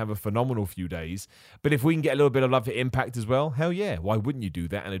week they're going to have a phenomenal few days. But if we can get a little bit of love for Impact as well, hell yeah, why wouldn't you do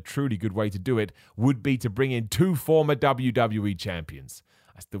that? And a truly good way to do it would be to bring in 2 former WWE champions.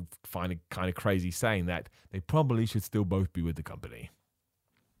 I still find it kind of crazy saying that. They probably should still both be with the company.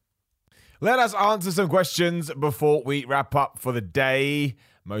 Let us answer some questions before we wrap up for the day.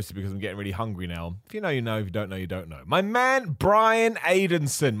 Mostly because I'm getting really hungry now. If you know, you know. If you don't know, you don't know. My man, Brian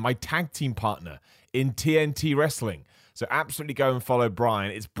Aidenson, my tag team partner in TNT Wrestling. So absolutely go and follow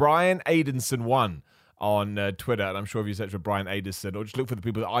Brian. It's Brian Aidenson1 on Twitter. And I'm sure if you search for Brian Aidenson or just look for the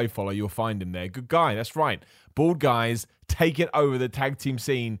people that I follow, you'll find him there. Good guy. That's right. Bald guys taking over the tag team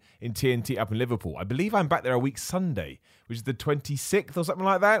scene in TNT up in Liverpool. I believe I'm back there a week Sunday, which is the 26th or something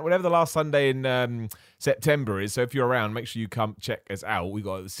like that. Whatever the last Sunday in September is. So if you're around, make sure you come check us out. We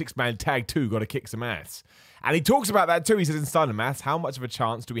got a 6-man tag too. Got to kick some ass. And he talks about that too. He says in Style and Maths, how much of a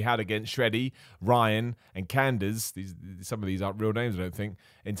chance do we have against Shreddy, Ryan, and Candace? Some of these aren't real names, I don't think,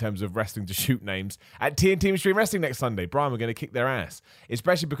 in terms of wrestling to shoot names. At TNT Extreme Wrestling next Sunday, Brian, we're going to kick their ass.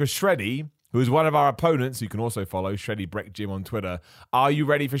 Especially because Shreddy, who is one of our opponents, you can also follow Shreddy Breck Jim on Twitter. Are you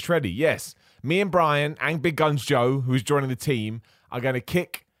ready for Shreddy? Yes. Me and Brian and Big Guns Joe, who is joining the team, are going to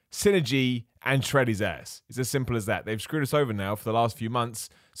kick Synergy and Shreddy's ass. It's as simple as that. They've screwed us over now for the last few months,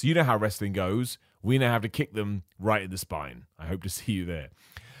 so you know how wrestling goes. We now have to kick them right in the spine. I hope to see you there.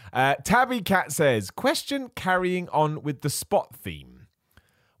 Tabby Cat says, question carrying on with the spot theme.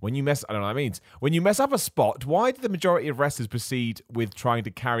 When you mess, I don't know what that means. When you mess up a spot, why do the majority of wrestlers proceed with trying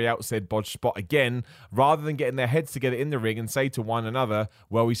to carry out said botched spot again, rather than getting their heads together in the ring and say to one another,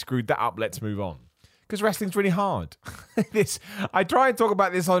 well, we screwed that up, let's move on? Because wrestling's really hard. I try and talk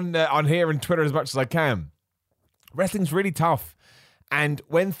about this on here and Twitter as much as I can. Wrestling's really tough. And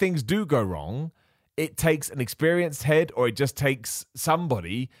when things do go wrong, it takes an experienced head, or it just takes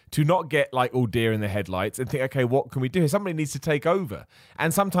somebody to not get like all deer in the headlights and think, okay, what can we do here? Somebody needs to take over.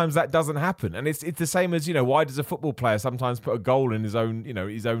 And sometimes that doesn't happen. And it's the same as, why does a football player sometimes put a goal in his own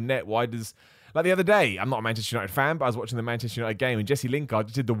net? Why does, like the other day, I'm not a Manchester United fan, but I was watching the Manchester United game and Jesse Lingard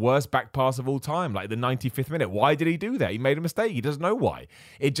just did the worst back pass of all time, like the 95th minute. Why did he do that? He made a mistake. He doesn't know why.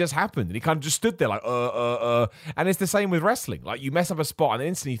 It just happened. And he kind of just stood there like, And it's the same with wrestling. Like you mess up a spot and then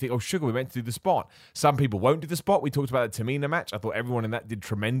instantly you think, oh, sugar, we meant to do the spot. Some people won't do the spot. We talked about the Tamina match. I thought everyone in that did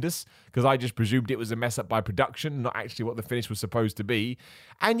tremendous because I just presumed it was a mess up by production, not actually what the finish was supposed to be.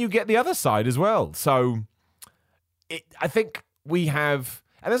 And you get the other side as well. So I think we have...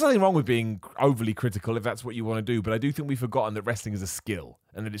 And there's nothing wrong with being overly critical if that's what you want to do, but I do think we've forgotten that wrestling is a skill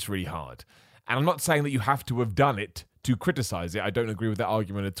and that it's really hard. And I'm not saying that you have to have done it to criticize it. I don't agree with that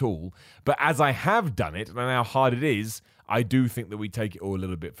argument at all. But as I have done it and I know how hard it is, I do think that we take it all a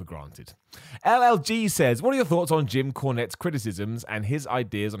little bit for granted. LLG says, what are your thoughts on Jim Cornette's criticisms and his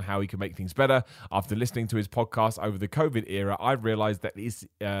ideas on how he can make things better? After listening to his podcast over the COVID era, I've realized that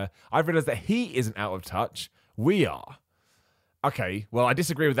he isn't out of touch. We are. Okay, well, I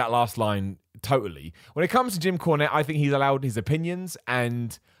disagree with that last line totally. When it comes to Jim Cornette, I think he's allowed his opinions,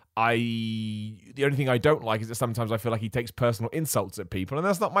 and the only thing I don't like is that sometimes I feel like he takes personal insults at people, and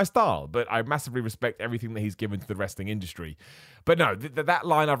that's not my style, but I massively respect everything that he's given to the wrestling industry. But no, that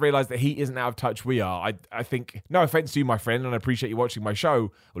line, I've realized that he isn't out of touch, we are. I think, no offense to you, my friend, and I appreciate you watching my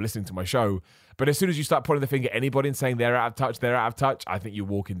show or listening to my show, but as soon as you start pointing the finger at anybody and saying they're out of touch, I think you're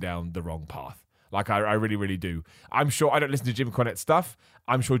walking down the wrong path. Like, I really, really do. I'm sure I don't listen to Jim Cornette's stuff.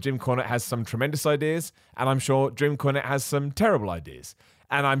 I'm sure Jim Cornette has some tremendous ideas, and I'm sure Jim Cornette has some terrible ideas.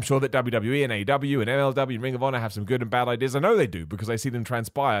 And I'm sure that WWE and AEW and MLW and Ring of Honor have some good and bad ideas. I know they do, because I see them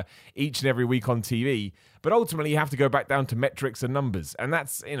transpire each and every week on TV. But ultimately, you have to go back down to metrics and numbers. And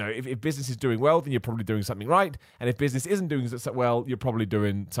that's, if business is doing well, then you're probably doing something right. And if business isn't doing so well, you're probably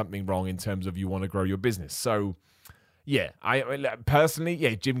doing something wrong in terms of you want to grow your business. So, yeah, I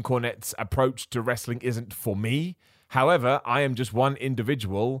personally, Jim Cornette's approach to wrestling isn't for me. However, I am just one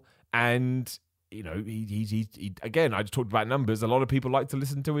individual, and he again, I just talked about numbers. A lot of people like to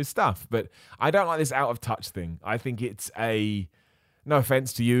listen to his stuff, but I don't like this out of touch thing. I think it's no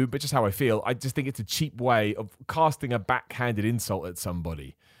offense to you, but just how I feel. I just think it's a cheap way of casting a backhanded insult at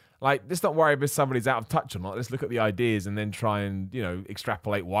somebody. Like, let's not worry if somebody's out of touch or not. Let's look at the ideas and then try and,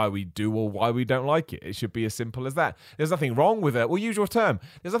 extrapolate why we do or why we don't like it. It should be as simple as that. There's nothing wrong with it. We'll use your term.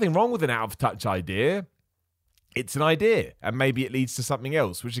 There's nothing wrong with an out of touch idea. It's an idea, and maybe it leads to something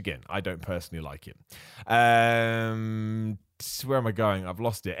else, which, again, I don't personally like it. Where am I going? I've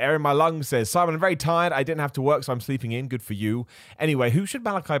lost it. Air in my lungs says, Simon, I'm very tired. I didn't have to work, so I'm sleeping in. Good for you. Anyway, who should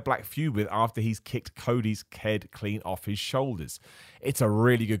Malachi Black feud with after he's kicked Cody's head clean off his shoulders? It's a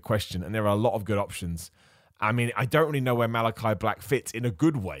really good question, and there are a lot of good options. I mean, I don't really know where Malachi Black fits in a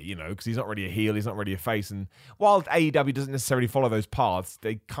good way, because he's not really a heel, he's not really a face. And while AEW doesn't necessarily follow those paths,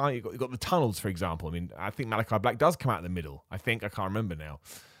 you've got the tunnels, for example. I mean, I think Malachi Black does come out in the middle. I can't remember now.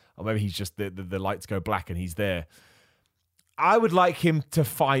 Or maybe he's just, the lights go black and he's there. I would like him to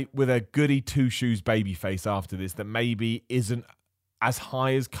fight with a goody two-shoes babyface after this that maybe isn't as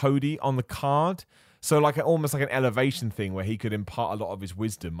high as Cody on the card. So almost like an elevation thing where he could impart a lot of his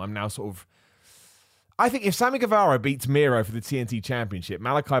wisdom. I think if Sammy Guevara beats Miro for the TNT Championship,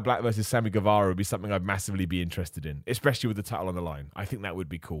 Malachi Black versus Sammy Guevara would be something I'd massively be interested in, especially with the title on the line. I think that would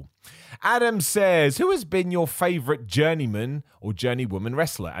be cool. Adam says, who has been your favorite journeyman or journeywoman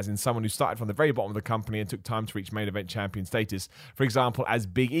wrestler, as in someone who started from the very bottom of the company and took time to reach main event champion status, for example, as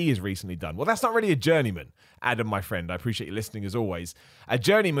Big E has recently done? Well, that's not really a journeyman, Adam, my friend. I appreciate you listening as always. A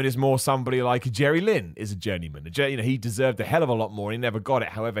journeyman is more somebody like Jerry Lynn is a journeyman. He deserved a hell of a lot more. He never got it.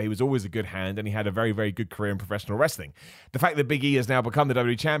 However, he was always a good hand, and he had a very, very good career in professional wrestling. The fact that Big E has now become the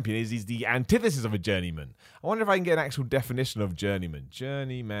WWE champion is he's the antithesis of a journeyman. I wonder if I can get an actual definition of journeyman.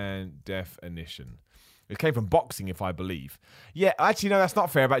 Journeyman definition. It came from boxing, if I believe. Yeah, actually, no, that's not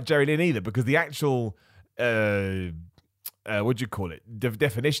fair about Jerry Lynn either, because the actual, definition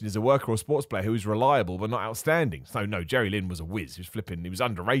is a worker or sports player who is reliable but not outstanding. So, no, Jerry Lynn was a whiz. He was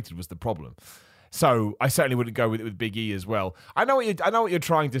underrated was the problem. So I certainly wouldn't go with it with Big E as well. I know what you're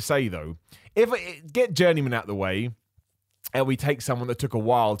trying to say, though. Get journeyman out of the way, and we take someone that took a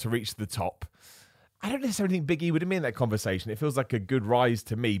while to reach the top, I don't necessarily think Big E would have been in that conversation. It feels like a good rise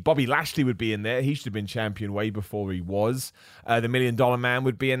to me. Bobby Lashley would be in there. He should have been champion way before he was. The $1 Million Man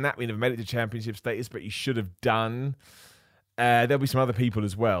would be in that. We never made it to championship status, but he should have done. There'll be some other people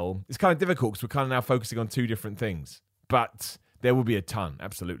as well. It's kind of difficult because we're kind of now focusing on two different things. But there will be a ton,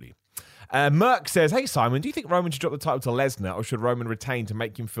 absolutely. Merck says, hey Simon, do you think Roman should drop the title to Lesnar, or should Roman retain to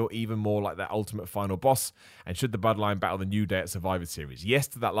make him feel even more like that ultimate final boss? And should the Bloodline battle the New Day at Survivor Series? Yes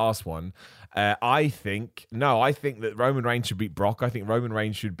to that last one. I think that Roman Reigns should beat Brock. I think Roman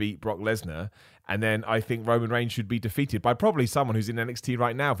Reigns should beat Brock Lesnar. And then I think Roman Reigns should be defeated by probably someone who's in NXT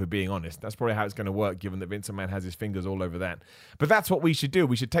right now, for being honest. That's probably how it's going to work, given that Vince McMahon has his fingers all over that. But that's what we should do.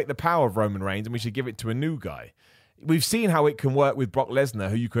 We should take the power of Roman Reigns and we should give it to a new guy. We've seen how it can work with Brock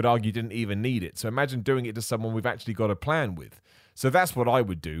Lesnar, who you could argue didn't even need it. So imagine doing it to someone we've actually got a plan with. So that's what I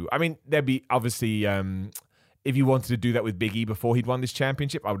would do. I mean, there'd be obviously, if you wanted to do that with Big E before he'd won this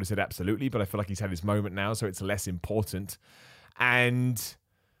championship, I would have said absolutely. But I feel like he's had his moment now, so it's less important. And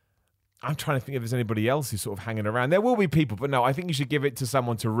I'm trying to think if there's anybody else who's sort of hanging around. There will be people, but no, I think you should give it to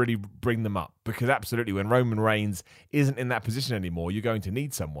someone to really bring them up. Because absolutely, when Roman Reigns isn't in that position anymore, you're going to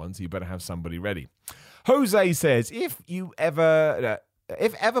need someone, so you better have somebody ready. Jose says, if you ever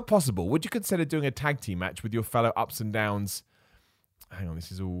if ever possible, would you consider doing a tag team match with your fellow ups and downs? Hang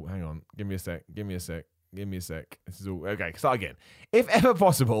on, give me a sec. This is all, okay, start again. If ever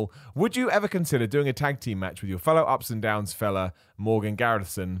possible, would you ever consider doing a tag team match with your fellow ups and downs fella, Morgan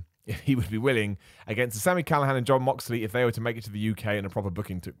Garrison, if he would be willing, against Sami Callihan and John Moxley if they were to make it to the UK and a proper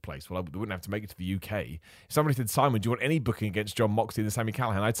booking took place? Well, they wouldn't have to make it to the UK. If somebody said, Simon, do you want any booking against John Moxley and Sami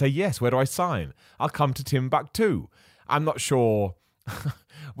Callihan? I'd say, yes, where do I sign? I'll come to Timbuktu. I'm not sure...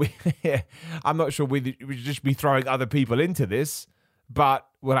 I'm not sure we'd just be throwing other people into this, but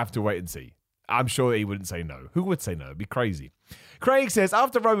we'll have to wait and see. I'm sure he wouldn't say no. Who would say no? It'd be crazy. Craig says,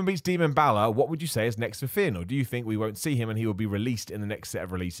 after Roman beats Demon Balor, what would you say is next for Finn? Or do you think we won't see him and he will be released in the next set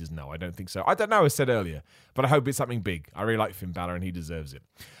of releases? No, I don't think so. I don't know, as said earlier, but I hope it's something big. I really like Finn Balor and he deserves it.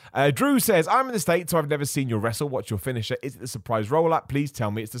 Drew says, I'm in the States, so I've never seen you wrestle. What's your finisher? Is it the surprise roll-up? Please tell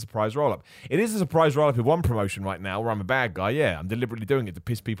me it's the surprise roll-up. It is a surprise roll-up in one promotion right now where I'm a bad guy. Yeah, I'm deliberately doing it to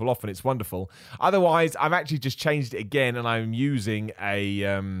piss people off and it's wonderful. Otherwise, I've actually just changed it again and I'm using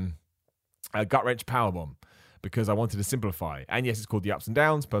a gut-wrench powerbomb because I wanted to simplify. And yes, it's called the ups and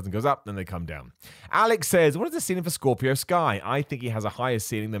downs. Person goes up, then they come down. Alex says, what is the ceiling for Scorpio Sky? I think he has a higher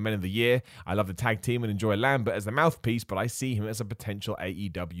ceiling than Men of the Year. I love the tag team and enjoy Lambert as the mouthpiece, but I see him as a potential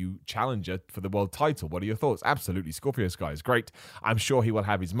AEW challenger for the world title. What are your thoughts? Absolutely. Scorpio Sky is great. I'm sure he will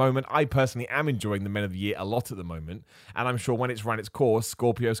have his moment. I personally am enjoying the Men of the Year a lot at the moment, and I'm sure when it's run its course,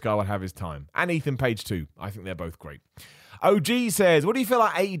 Scorpio Sky will have his time. And Ethan Page too. I think they're both great. OG says, what do you feel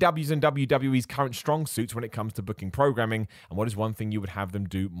like AEW's and WWE's current strong suits when it comes to booking programming, and what is one thing you would have them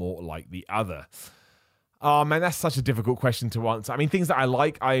do more like the other? Oh, man, that's such a difficult question to answer. I mean, things that I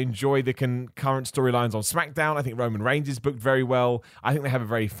like, I enjoy the current storylines on SmackDown. I think Roman Reigns is booked very well. I think they have a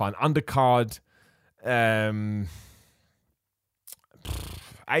very fun undercard. AEW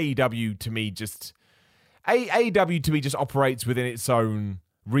to me just operates within its own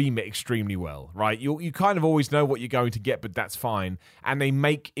remit extremely well, right? You kind of always know what you're going to get, but that's fine. And they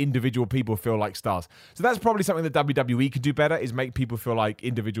make individual people feel like stars. So that's probably something that WWE could do better, is make people feel like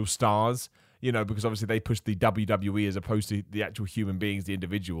individual stars, because obviously they push the WWE as opposed to the actual human beings, the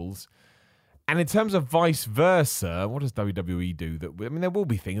individuals. And in terms of vice versa, what does WWE do? There will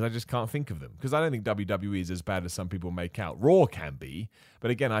be things, I just can't think of them. Because I don't think WWE is as bad as some people make out. Raw can be.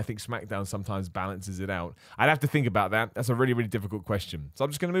 But again, I think SmackDown sometimes balances it out. I'd have to think about that. That's a really, really difficult question. So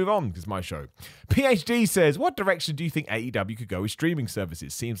I'm just going to move on, because it's my show. PhD says, what direction do you think AEW could go with streaming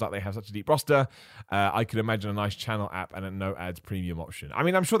services? Seems like they have such a deep roster. I could imagine a nice channel app and a no ads premium option. I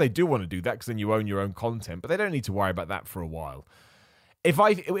mean, I'm sure they do want to do that, because then you own your own content. But they don't need to worry about that for a while.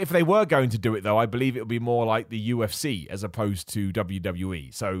 If they were going to do it, though, I believe it would be more like the UFC as opposed to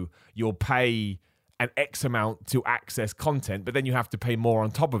WWE. So you'll pay an X amount to access content, but then you have to pay more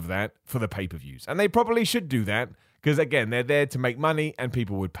on top of that for the pay-per-views. And they probably should do that because, again, they're there to make money and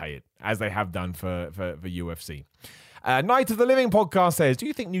people would pay it, as they have done for UFC. Night of the Living podcast says, do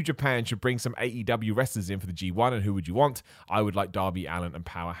you think New Japan should bring some AEW wrestlers in for the G1, and who would you want? I would like Darby Allin and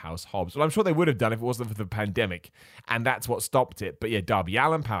Powerhouse Hobbs. Well, I'm sure they would have done if it wasn't for the pandemic, and that's what stopped it. But yeah, Darby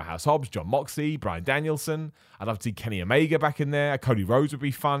Allin, Powerhouse Hobbs, John Moxley, Bryan Danielson. I'd love to see Kenny Omega back in there. Cody Rhodes would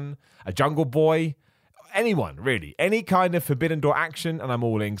be fun. A Jungle Boy. Anyone, really. Any kind of Forbidden Door action, and I'm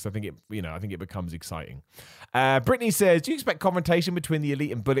all in, because I think it becomes exciting. Brittany says, do you expect confrontation between the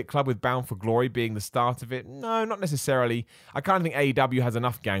Elite and Bullet Club, with Bound for Glory being the start of it? No, not necessarily. I kind of think AEW has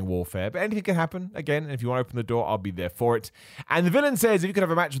enough gang warfare, but anything can happen. Again, if you want to open the door, I'll be there for it. And the Villain says, if you could have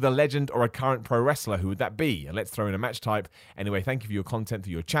a match with a legend or a current pro wrestler, who would that be? And let's throw in a match type. Anyway, thank you for your content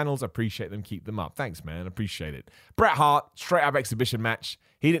through your channels. Appreciate them. Keep them up. Thanks, man. Appreciate it. Bret Hart, straight up exhibition match.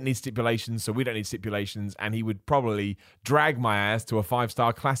 He didn't need stipulations, so we don't need stipulations, and he would probably drag my ass to a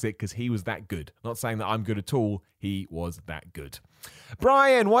 5-star classic because he was that good. Not saying that I'm good at all. He was that good.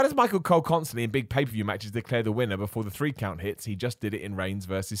 Brian, why does Michael Cole constantly in big pay-per-view matches declare the winner before the 3 count hits? He just did it in Reigns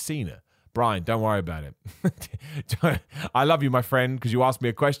versus Cena. Brian, don't worry about it. I love you, my friend, because you asked me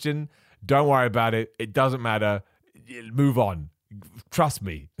a question. Don't worry about it. It doesn't matter. Move on. Trust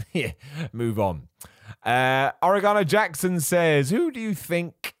me. Move on. Oregano Jackson says, who do you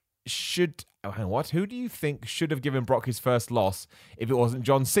think should have given Brock his first loss if it wasn't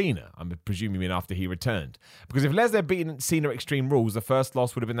John Cena? I'm presuming after he returned. Because if Lesnar beaten Cena at Extreme Rules, the first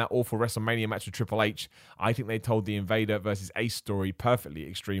loss would have been that awful WrestleMania match with Triple H. I think they told the Invader versus Ace story perfectly at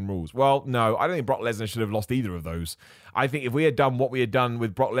Extreme Rules. Well, no, I don't think Brock Lesnar should have lost either of those. I think if we had done what we had done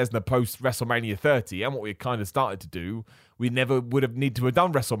with Brock Lesnar post WrestleMania 30 and what we had kind of started to do, we never would have needed to have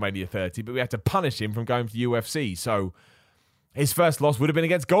done WrestleMania 30, but we had to punish him from going to the UFC. So his first loss would have been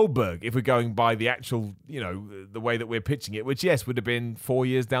against Goldberg if we're going by the actual, the way that we're pitching it, which, yes, would have been 4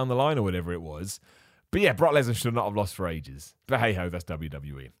 years down the line or whatever it was. But yeah, Brock Lesnar should not have lost for ages. But hey-ho, that's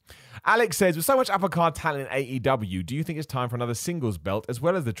WWE. Alex says, with so much uppercard talent in AEW, do you think it's time for another singles belt as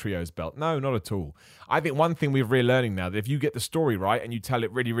well as the trios belt? No, not at all. I think one thing we're really learning now, that if you get the story right and you tell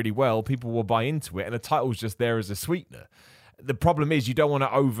it really, really well, people will buy into it, and the title's just there as a sweetener. The problem is you don't want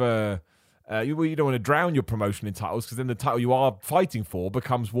to you don't want to drown your promotion in titles, because then the title you are fighting for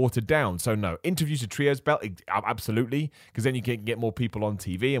becomes watered down. So no, introduce a trios belt, absolutely, because then you can get more people on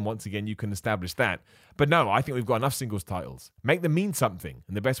TV, and once again you can establish that. But no, I think we've got enough singles titles. Make them mean something,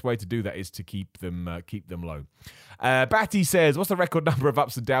 and the best way to do that is to keep them low. Batty says, what's the record number of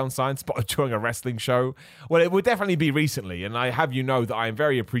ups and down signs spotted during a wrestling show? Well, it would definitely be recently, and I have you know that I am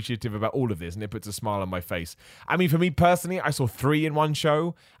very appreciative about all of this, and it puts a smile on my face. I mean, for me personally, I saw 3 in one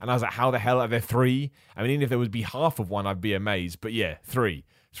show, and I was like, how the hell are there 3? I mean, even if there would be half of one, I'd be amazed. But yeah, 3.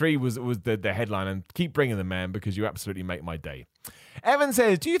 3 was the headline, and keep bringing them, man, because you absolutely make my day. Evan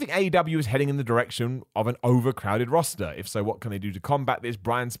says, do you think AEW is heading in the direction of an overcrowded roster? If so, what can they do to combat this?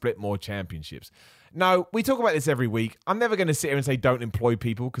 Brand split, more championships. No, we talk about this every week. I'm never going to sit here and say don't employ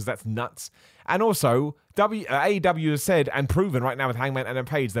people, because that's nuts. And also, AEW has said and proven right now with Hangman and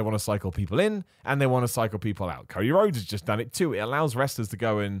Page, they want to cycle people in and they want to cycle people out. Cody Rhodes has just done it too. It allows wrestlers to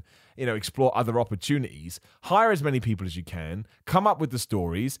go and explore other opportunities, hire as many people as you can, come up with the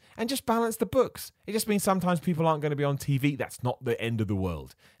stories, and just balance the books. It just means sometimes people aren't going to be on TV. That's not the end of the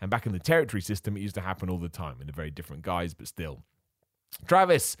world. And back in the territory system, it used to happen all the time in a very different guise, but still.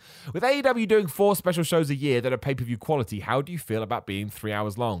 Travis, with AEW doing 4 special shows a year that are pay-per-view quality, how do you feel about being 3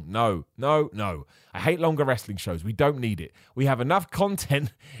 hours long? No. I hate longer wrestling shows. We don't need it. We have enough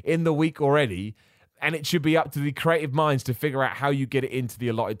content in the week already, and it should be up to the creative minds to figure out how you get it into the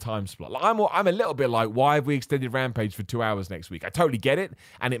allotted time slot. Like, I'm a little bit like, why have we extended Rampage for 2 hours next week? I totally get it,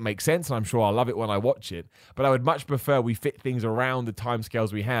 and it makes sense, and I'm sure I'll love it when I watch it, but I would much prefer we fit things around the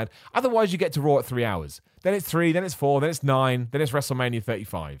timescales we had. Otherwise, you get to Raw at 3 hours. Then it's 3, then it's 4, then it's 9, then it's WrestleMania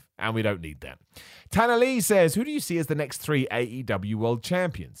 35, and we don't need that. Tanner Lee says, who do you see as the next 3 AEW World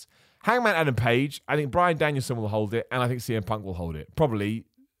Champions? Hangman Adam Page, I think Bryan Danielson will hold it, and I think CM Punk will hold it. Probably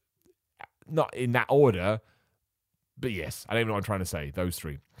not in that order, but yes, I don't know what I'm trying to say. Those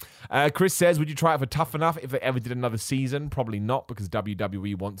 3. Chris says, would you try it for Tough Enough if they ever did another season? Probably not, because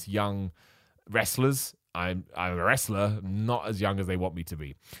WWE wants young wrestlers. I'm a wrestler, not as young as they want me to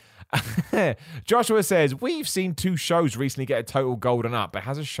be. Joshua says, we've seen 2 shows recently get a total golden up, but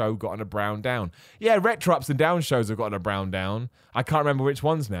has a show gotten a brown down? Yeah, retro ups and down shows have gotten a brown down. I can't remember which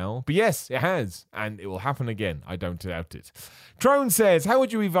ones now, but yes, it has, and it will happen again. I don't doubt it. Trone says, how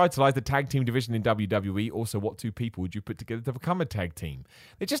would you revitalize the tag team division in WWE? Also, what 2 people would you put together to become a tag team?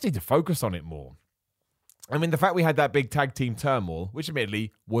 They just need to focus on it more. I mean, the fact we had that big tag team turmoil, which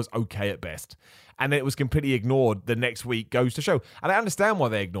admittedly was okay at best, and then it was completely ignored the next week goes to show. And I understand why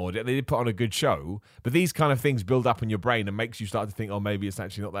they ignored it. They did put on a good show, but these kind of things build up in your brain and makes you start to think, oh, maybe it's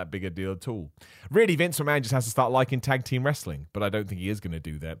actually not that big a deal at all. Really, Vince McMahon just has to start liking tag team wrestling, but I don't think he is going to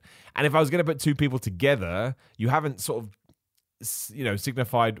do that. And if I was going to put 2 people together, you haven't sort of,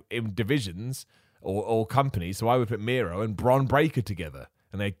 signified in divisions or companies, so I would put Miro and Bron Breakker together,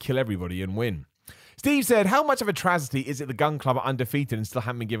 and they'd kill everybody and win. Steve said, how much of a tragedy is it the Gun Club are undefeated and still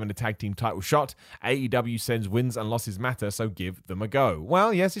haven't been given a tag team title shot? AEW sends wins and losses matter, so give them a go.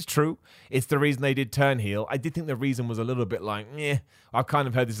 Well, yes, it's true. It's the reason they did turn heel. I did think the reason was a little bit like, I've kind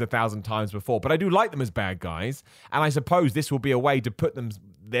of heard this 1,000 times before, but I do like them as bad guys, and I suppose this will be a way to put them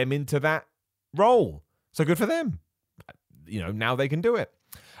into that role. So good for them. Now they can do it.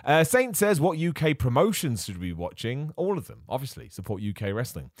 Saint says, what UK promotions should we be watching? All of them, obviously. Support UK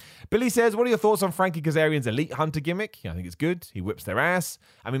wrestling. Billy says, what are your thoughts on Frankie Kazarian's Elite Hunter gimmick? I think it's good. He whips their ass.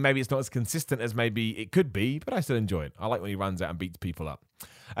 I mean, maybe it's not as consistent as maybe it could be, but I still enjoy it. I like when he runs out and beats people up.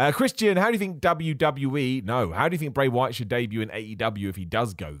 Christian, how do you think how do you think Bray Wyatt should debut in AEW if he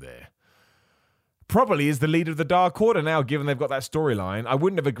does go there? Probably is the leader of the Dark Order now, given they've got that storyline. I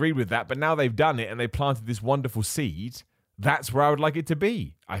wouldn't have agreed with that, but now they've done it and they planted this wonderful seed. That's where I would like it to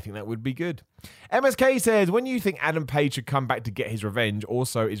be. I think that would be good. MSK says, when you think Adam Page should come back to get his revenge,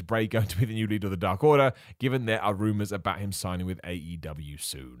 also is Bray going to be the new leader of the Dark Order, given there are rumors about him signing with AEW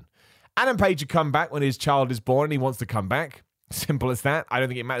soon? Adam Page should come back when his child is born and he wants to come back. Simple as that. I don't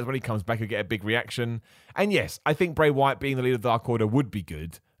think it matters when he comes back, he'll get a big reaction. And yes, I think Bray Wyatt being the leader of the Dark Order would be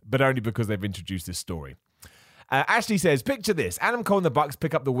good, but only because they've introduced this story. Ashley says, picture this. Adam Cole and the Bucks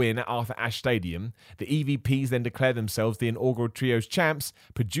pick up the win at Arthur Ashe Stadium. The EVPs then declare themselves the inaugural Trios champs,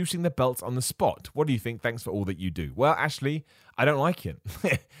 producing the belts on the spot. What do you think? Thanks for all that you do. Well, Ashley, I don't like it.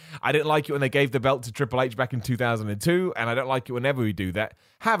 I didn't like it when they gave the belt to Triple H back in 2002, and I don't like it whenever we do that.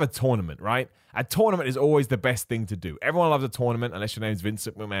 Have a tournament, right? A tournament is always the best thing to do. Everyone loves a tournament, unless your name's Vince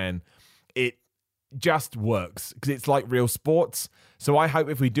McMahon. just works because it's like real sports. So I hope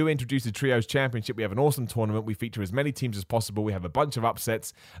if we do introduce the Trios Championship, we have an awesome tournament. We feature as many teams as possible. We have a bunch of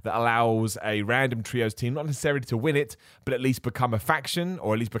upsets that allows a random Trios team, not necessarily to win it, but at least become a faction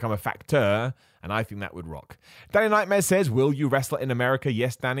or at least become a factor. And I think that would rock. Danny Nightmare says, will you wrestle in America?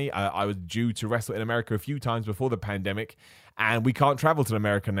 Yes, Danny. I was due to wrestle in America a few times before the pandemic. And we can't travel to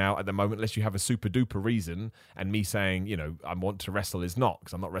America now at the moment unless you have a super duper reason. And me saying, I want to wrestle is not,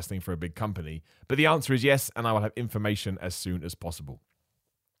 because I'm not wrestling for a big company. But the answer is yes, and I will have information as soon as possible.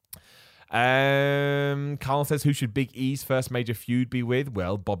 Carl says, who should Big E's first major feud be with?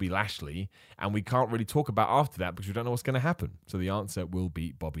 Well, Bobby Lashley. And we can't really talk about after that because we don't know what's going to happen. So the answer will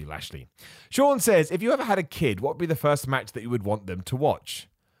be Bobby Lashley. Sean says, if you ever had a kid, what would be the first match that you would want them to watch?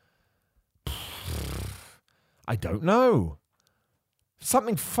 I don't know.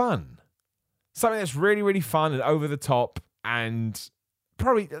 Something fun. Something that's really, really fun and over the top, and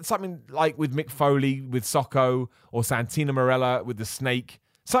probably something like with Mick Foley, with Socko, or Santina Marella with the Snake.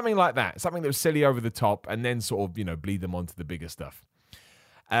 Something like that. Something that was silly over the top, and then sort of, bleed them onto the bigger stuff.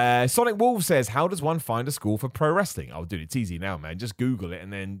 Sonic Wolf says, how does one find a school for pro wrestling? Oh, dude, it's easy now, man. Just Google it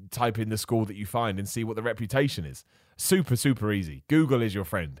and then type in the school that you find and see what the reputation is. Super, super easy. Google is your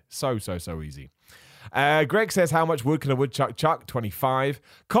friend. So easy. Greg says, how much wood can a woodchuck chuck? 25.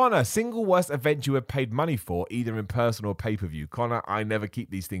 Connor, single worst event you have paid money for, either in person or pay-per-view. Connor, I never keep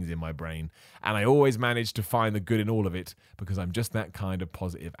these things in my brain, and I always manage to find the good in all of it because I'm just that kind of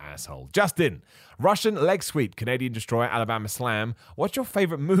positive asshole. Justin, Russian leg sweep, Canadian destroyer, Alabama slam. What's your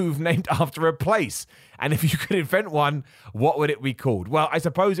favorite move named after a place? And if you could invent one, what would it be called? Well, I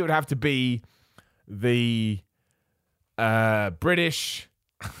suppose it would have to be the British...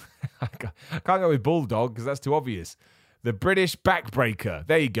 I can't go with Bulldog because that's too obvious. The British backbreaker.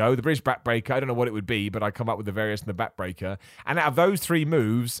 There you go. The British backbreaker. I don't know what it would be, but I come up with the various in the backbreaker. And out of those three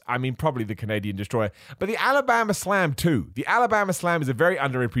moves, probably the Canadian destroyer. But the Alabama slam too. The Alabama slam is a very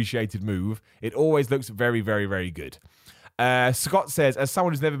underappreciated move. It always looks very, very, very good. Scott says, as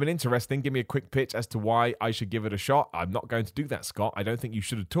someone who's never been into wrestling, give me a quick pitch as to why I should give it a shot. I'm not going to do that, Scott. I don't think you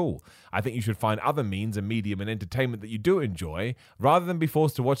should at all. I think you should find other means and medium and entertainment that you do enjoy, rather than be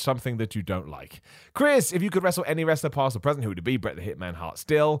forced to watch something that you don't like. Chris, if you could wrestle any wrestler past or present, who would it be? Bret the Hitman Hart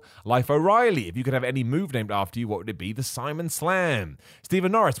still. Life O'Reilly, if you could have any move named after you, what would it be? The Simon Slam.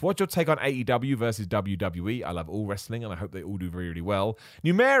 Stephen Norris, what's your take on AEW versus WWE? I love all wrestling, and I hope they all do very, really well.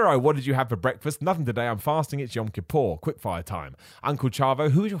 Numero, what did you have for breakfast? Nothing today. I'm fasting. It's Yom Kippur. Quickfire time. Uncle Chavo,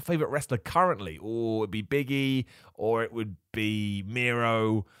 who is your favorite wrestler currently? Or it'd be Biggie, or it would be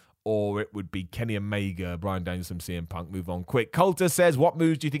Miro, or it would be Kenny Omega, Bryan Danielson, CM Punk. Move on quick. Coulter says, what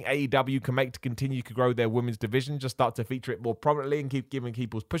moves do you think AEW can make to continue to grow their women's division? Just start to feature it more prominently and keep giving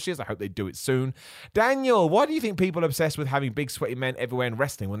people pushes. I hope they do it soon. Daniel, why do you think people are obsessed with having big sweaty men everywhere in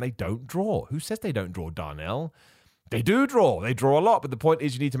wrestling when they don't draw? Who says they don't draw, Darnell? They do draw. They draw a lot. But the point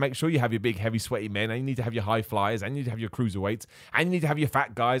is you need to make sure you have your big, heavy, sweaty men, and you need to have your high flyers, and you need to have your cruiserweights, and you need to have your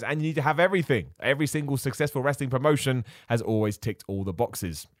fat guys, and you need to have everything. Every single successful wrestling promotion has always ticked all the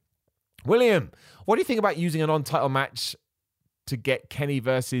boxes. William, what do you think about using a non-title match to get Kenny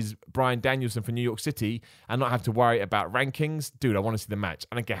versus Bryan Danielson for New York City and not have to worry about rankings? Dude, I want to see the match.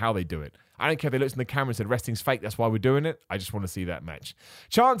 I don't care how they do it. I don't care if they looked in the camera and said wrestling's fake, that's why we're doing it. I just want to see that match.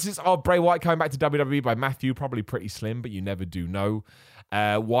 Chances of Bray Wyatt coming back to WWE by Matthew, probably pretty slim, but you never do know.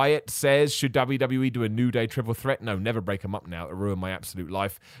 Wyatt says, should WWE do a New Day triple threat? No, never break them up now. It'll ruin my absolute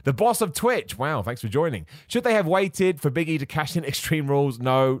life. The boss of Twitch. Wow, thanks for joining. Should they have waited for Big E to cash in Extreme Rules?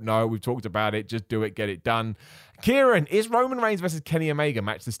 No, we've talked about it. Just do it, get it done. Kieran, is Roman Reigns versus Kenny Omega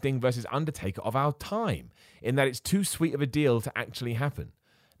match the Sting versus Undertaker of our time, in that it's too sweet of a deal to actually happen?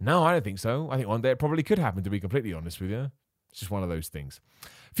 No, I don't think so. I think one day it probably could happen, to be completely honest with you. It's just one of those things.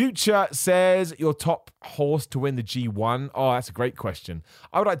 Future says, your top horse to win the G1. Oh, that's a great question.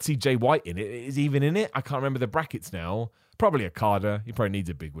 I would like to see Jay White in it. Is he even in it? I can't remember the brackets now. Probably Okada. He probably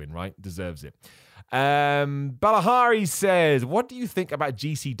needs a big win, right? Deserves it. Balahari says, what do you think about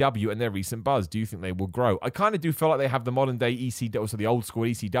GCW and their recent buzz? Do you think they will grow? I kind of do feel like they have the modern day ECW, so the old school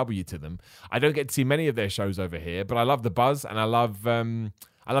ECW to them. I don't get to see many of their shows over here, but I love the buzz, and I love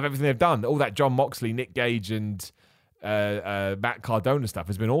everything they've done. All that John Moxley, Nick Gage, and Matt Cardona stuff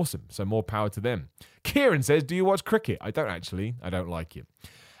has been awesome. So more power to them. Kieran says, do you watch cricket? I don't actually. I don't like it.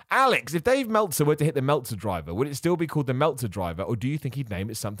 Alex, if Dave Meltzer were to hit the Meltzer driver, would it still be called the Meltzer driver, or do you think he'd name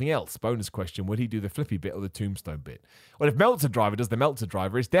it something else? Bonus question, would he do the flippy bit or the tombstone bit? Well, if Meltzer driver does the Meltzer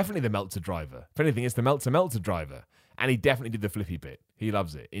driver, it's definitely the Meltzer driver. If anything, it's the Meltzer driver. And he definitely did the flippy bit. He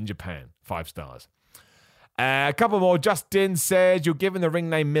loves it. In Japan, 5 stars. A couple more. Justin says, you're given the ring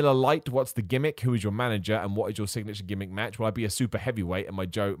name Miller Lite. What's the gimmick? Who is your manager? And what is your signature gimmick match? Will I be a super heavyweight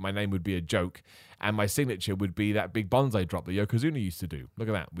and my name would be a joke? And my signature would be that big bonsai drop that Yokozuna used to do. Look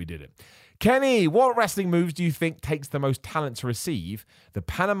at that. We did it. Kenny, what wrestling moves do you think takes the most talent to receive? The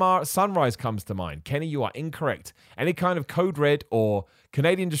Panama Sunrise comes to mind. Kenny, you are incorrect. Any kind of Code Red or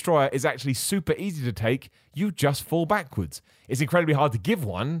Canadian Destroyer is actually super easy to take. You just fall backwards. It's incredibly hard to give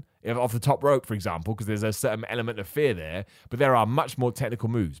one off the top rope, for example, because there's a certain element of fear there. But there are much more technical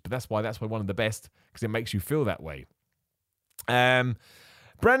moves. But that's why one of the best, because it makes you feel that way.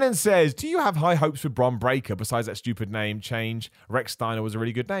 Brennan says, do you have high hopes for Bron Breakker besides that stupid name change? Rex Steiner was a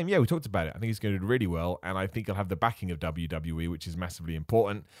really good name. Yeah, we talked about it. I think he's going to do really well, and I think he'll have the backing of WWE, which is massively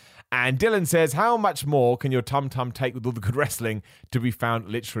important. And Dylan says, how much more can your tum-tum take with all the good wrestling to be found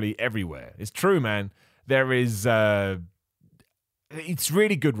literally everywhere? It's true, man. There is... it's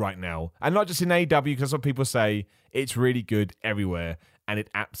really good right now. And not just in AEW, because that's what people say. It's really good everywhere, and it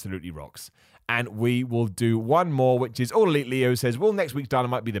absolutely rocks. And we will do one more, which is All Elite Leo says, will next week's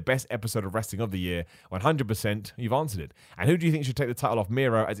Dynamite be the best episode of wrestling of the year? 100%. You've answered it. And who do you think should take the title off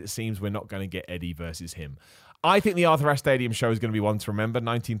Miro, as it seems we're not going to get Eddie versus him? I think the Arthur Ashe Stadium show is going to be one to remember.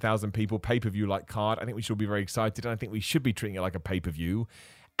 19,000 people, pay-per-view like card. I think we should be very excited, and I think we should be treating it like a pay-per-view.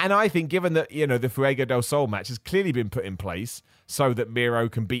 And I think, given that, the Fuego del Sol match has clearly been put in place so that Miro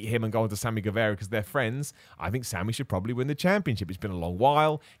can beat him and go on to Sammy Guevara because they're friends, I think Sammy should probably win the championship. It's been a long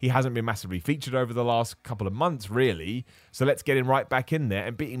while. He hasn't been massively featured over the last couple of months, really. So let's get him right back in there.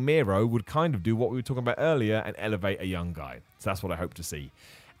 And beating Miro would kind of do what we were talking about earlier and elevate a young guy. So that's what I hope to see.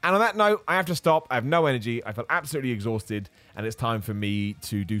 And on that note, I have to stop. I have no energy. I feel absolutely exhausted. And it's time for me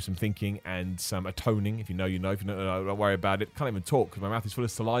to do some thinking and some atoning. If you know, you know. If you don't know, don't worry about it. Can't even talk because my mouth is full of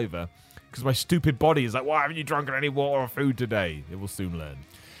saliva. Because my stupid body is like, why haven't you drunk any water or food today? It will soon learn.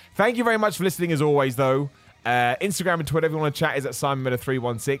 Thank you very much for listening as always, though. Instagram and Twitter, if you want to chat, is at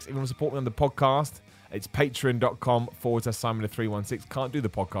SimonMiller316. If you want to support me on the podcast, it's patreon.com/SimonMiller316. Can't do the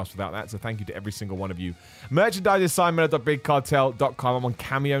podcast without that, so thank you to every single one of you. Merchandise is SimonMiller.BigCartel.com. I'm on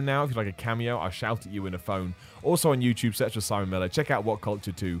Cameo now. If you'd like a cameo, I'll shout at you in a phone. Also on YouTube, search for Simon Miller. Check out What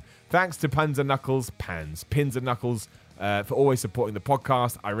Culture 2. Thanks to Pins and Knuckles, for always supporting the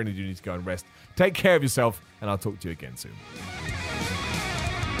podcast. I really do need to go and rest. Take care of yourself, and I'll talk to you again soon.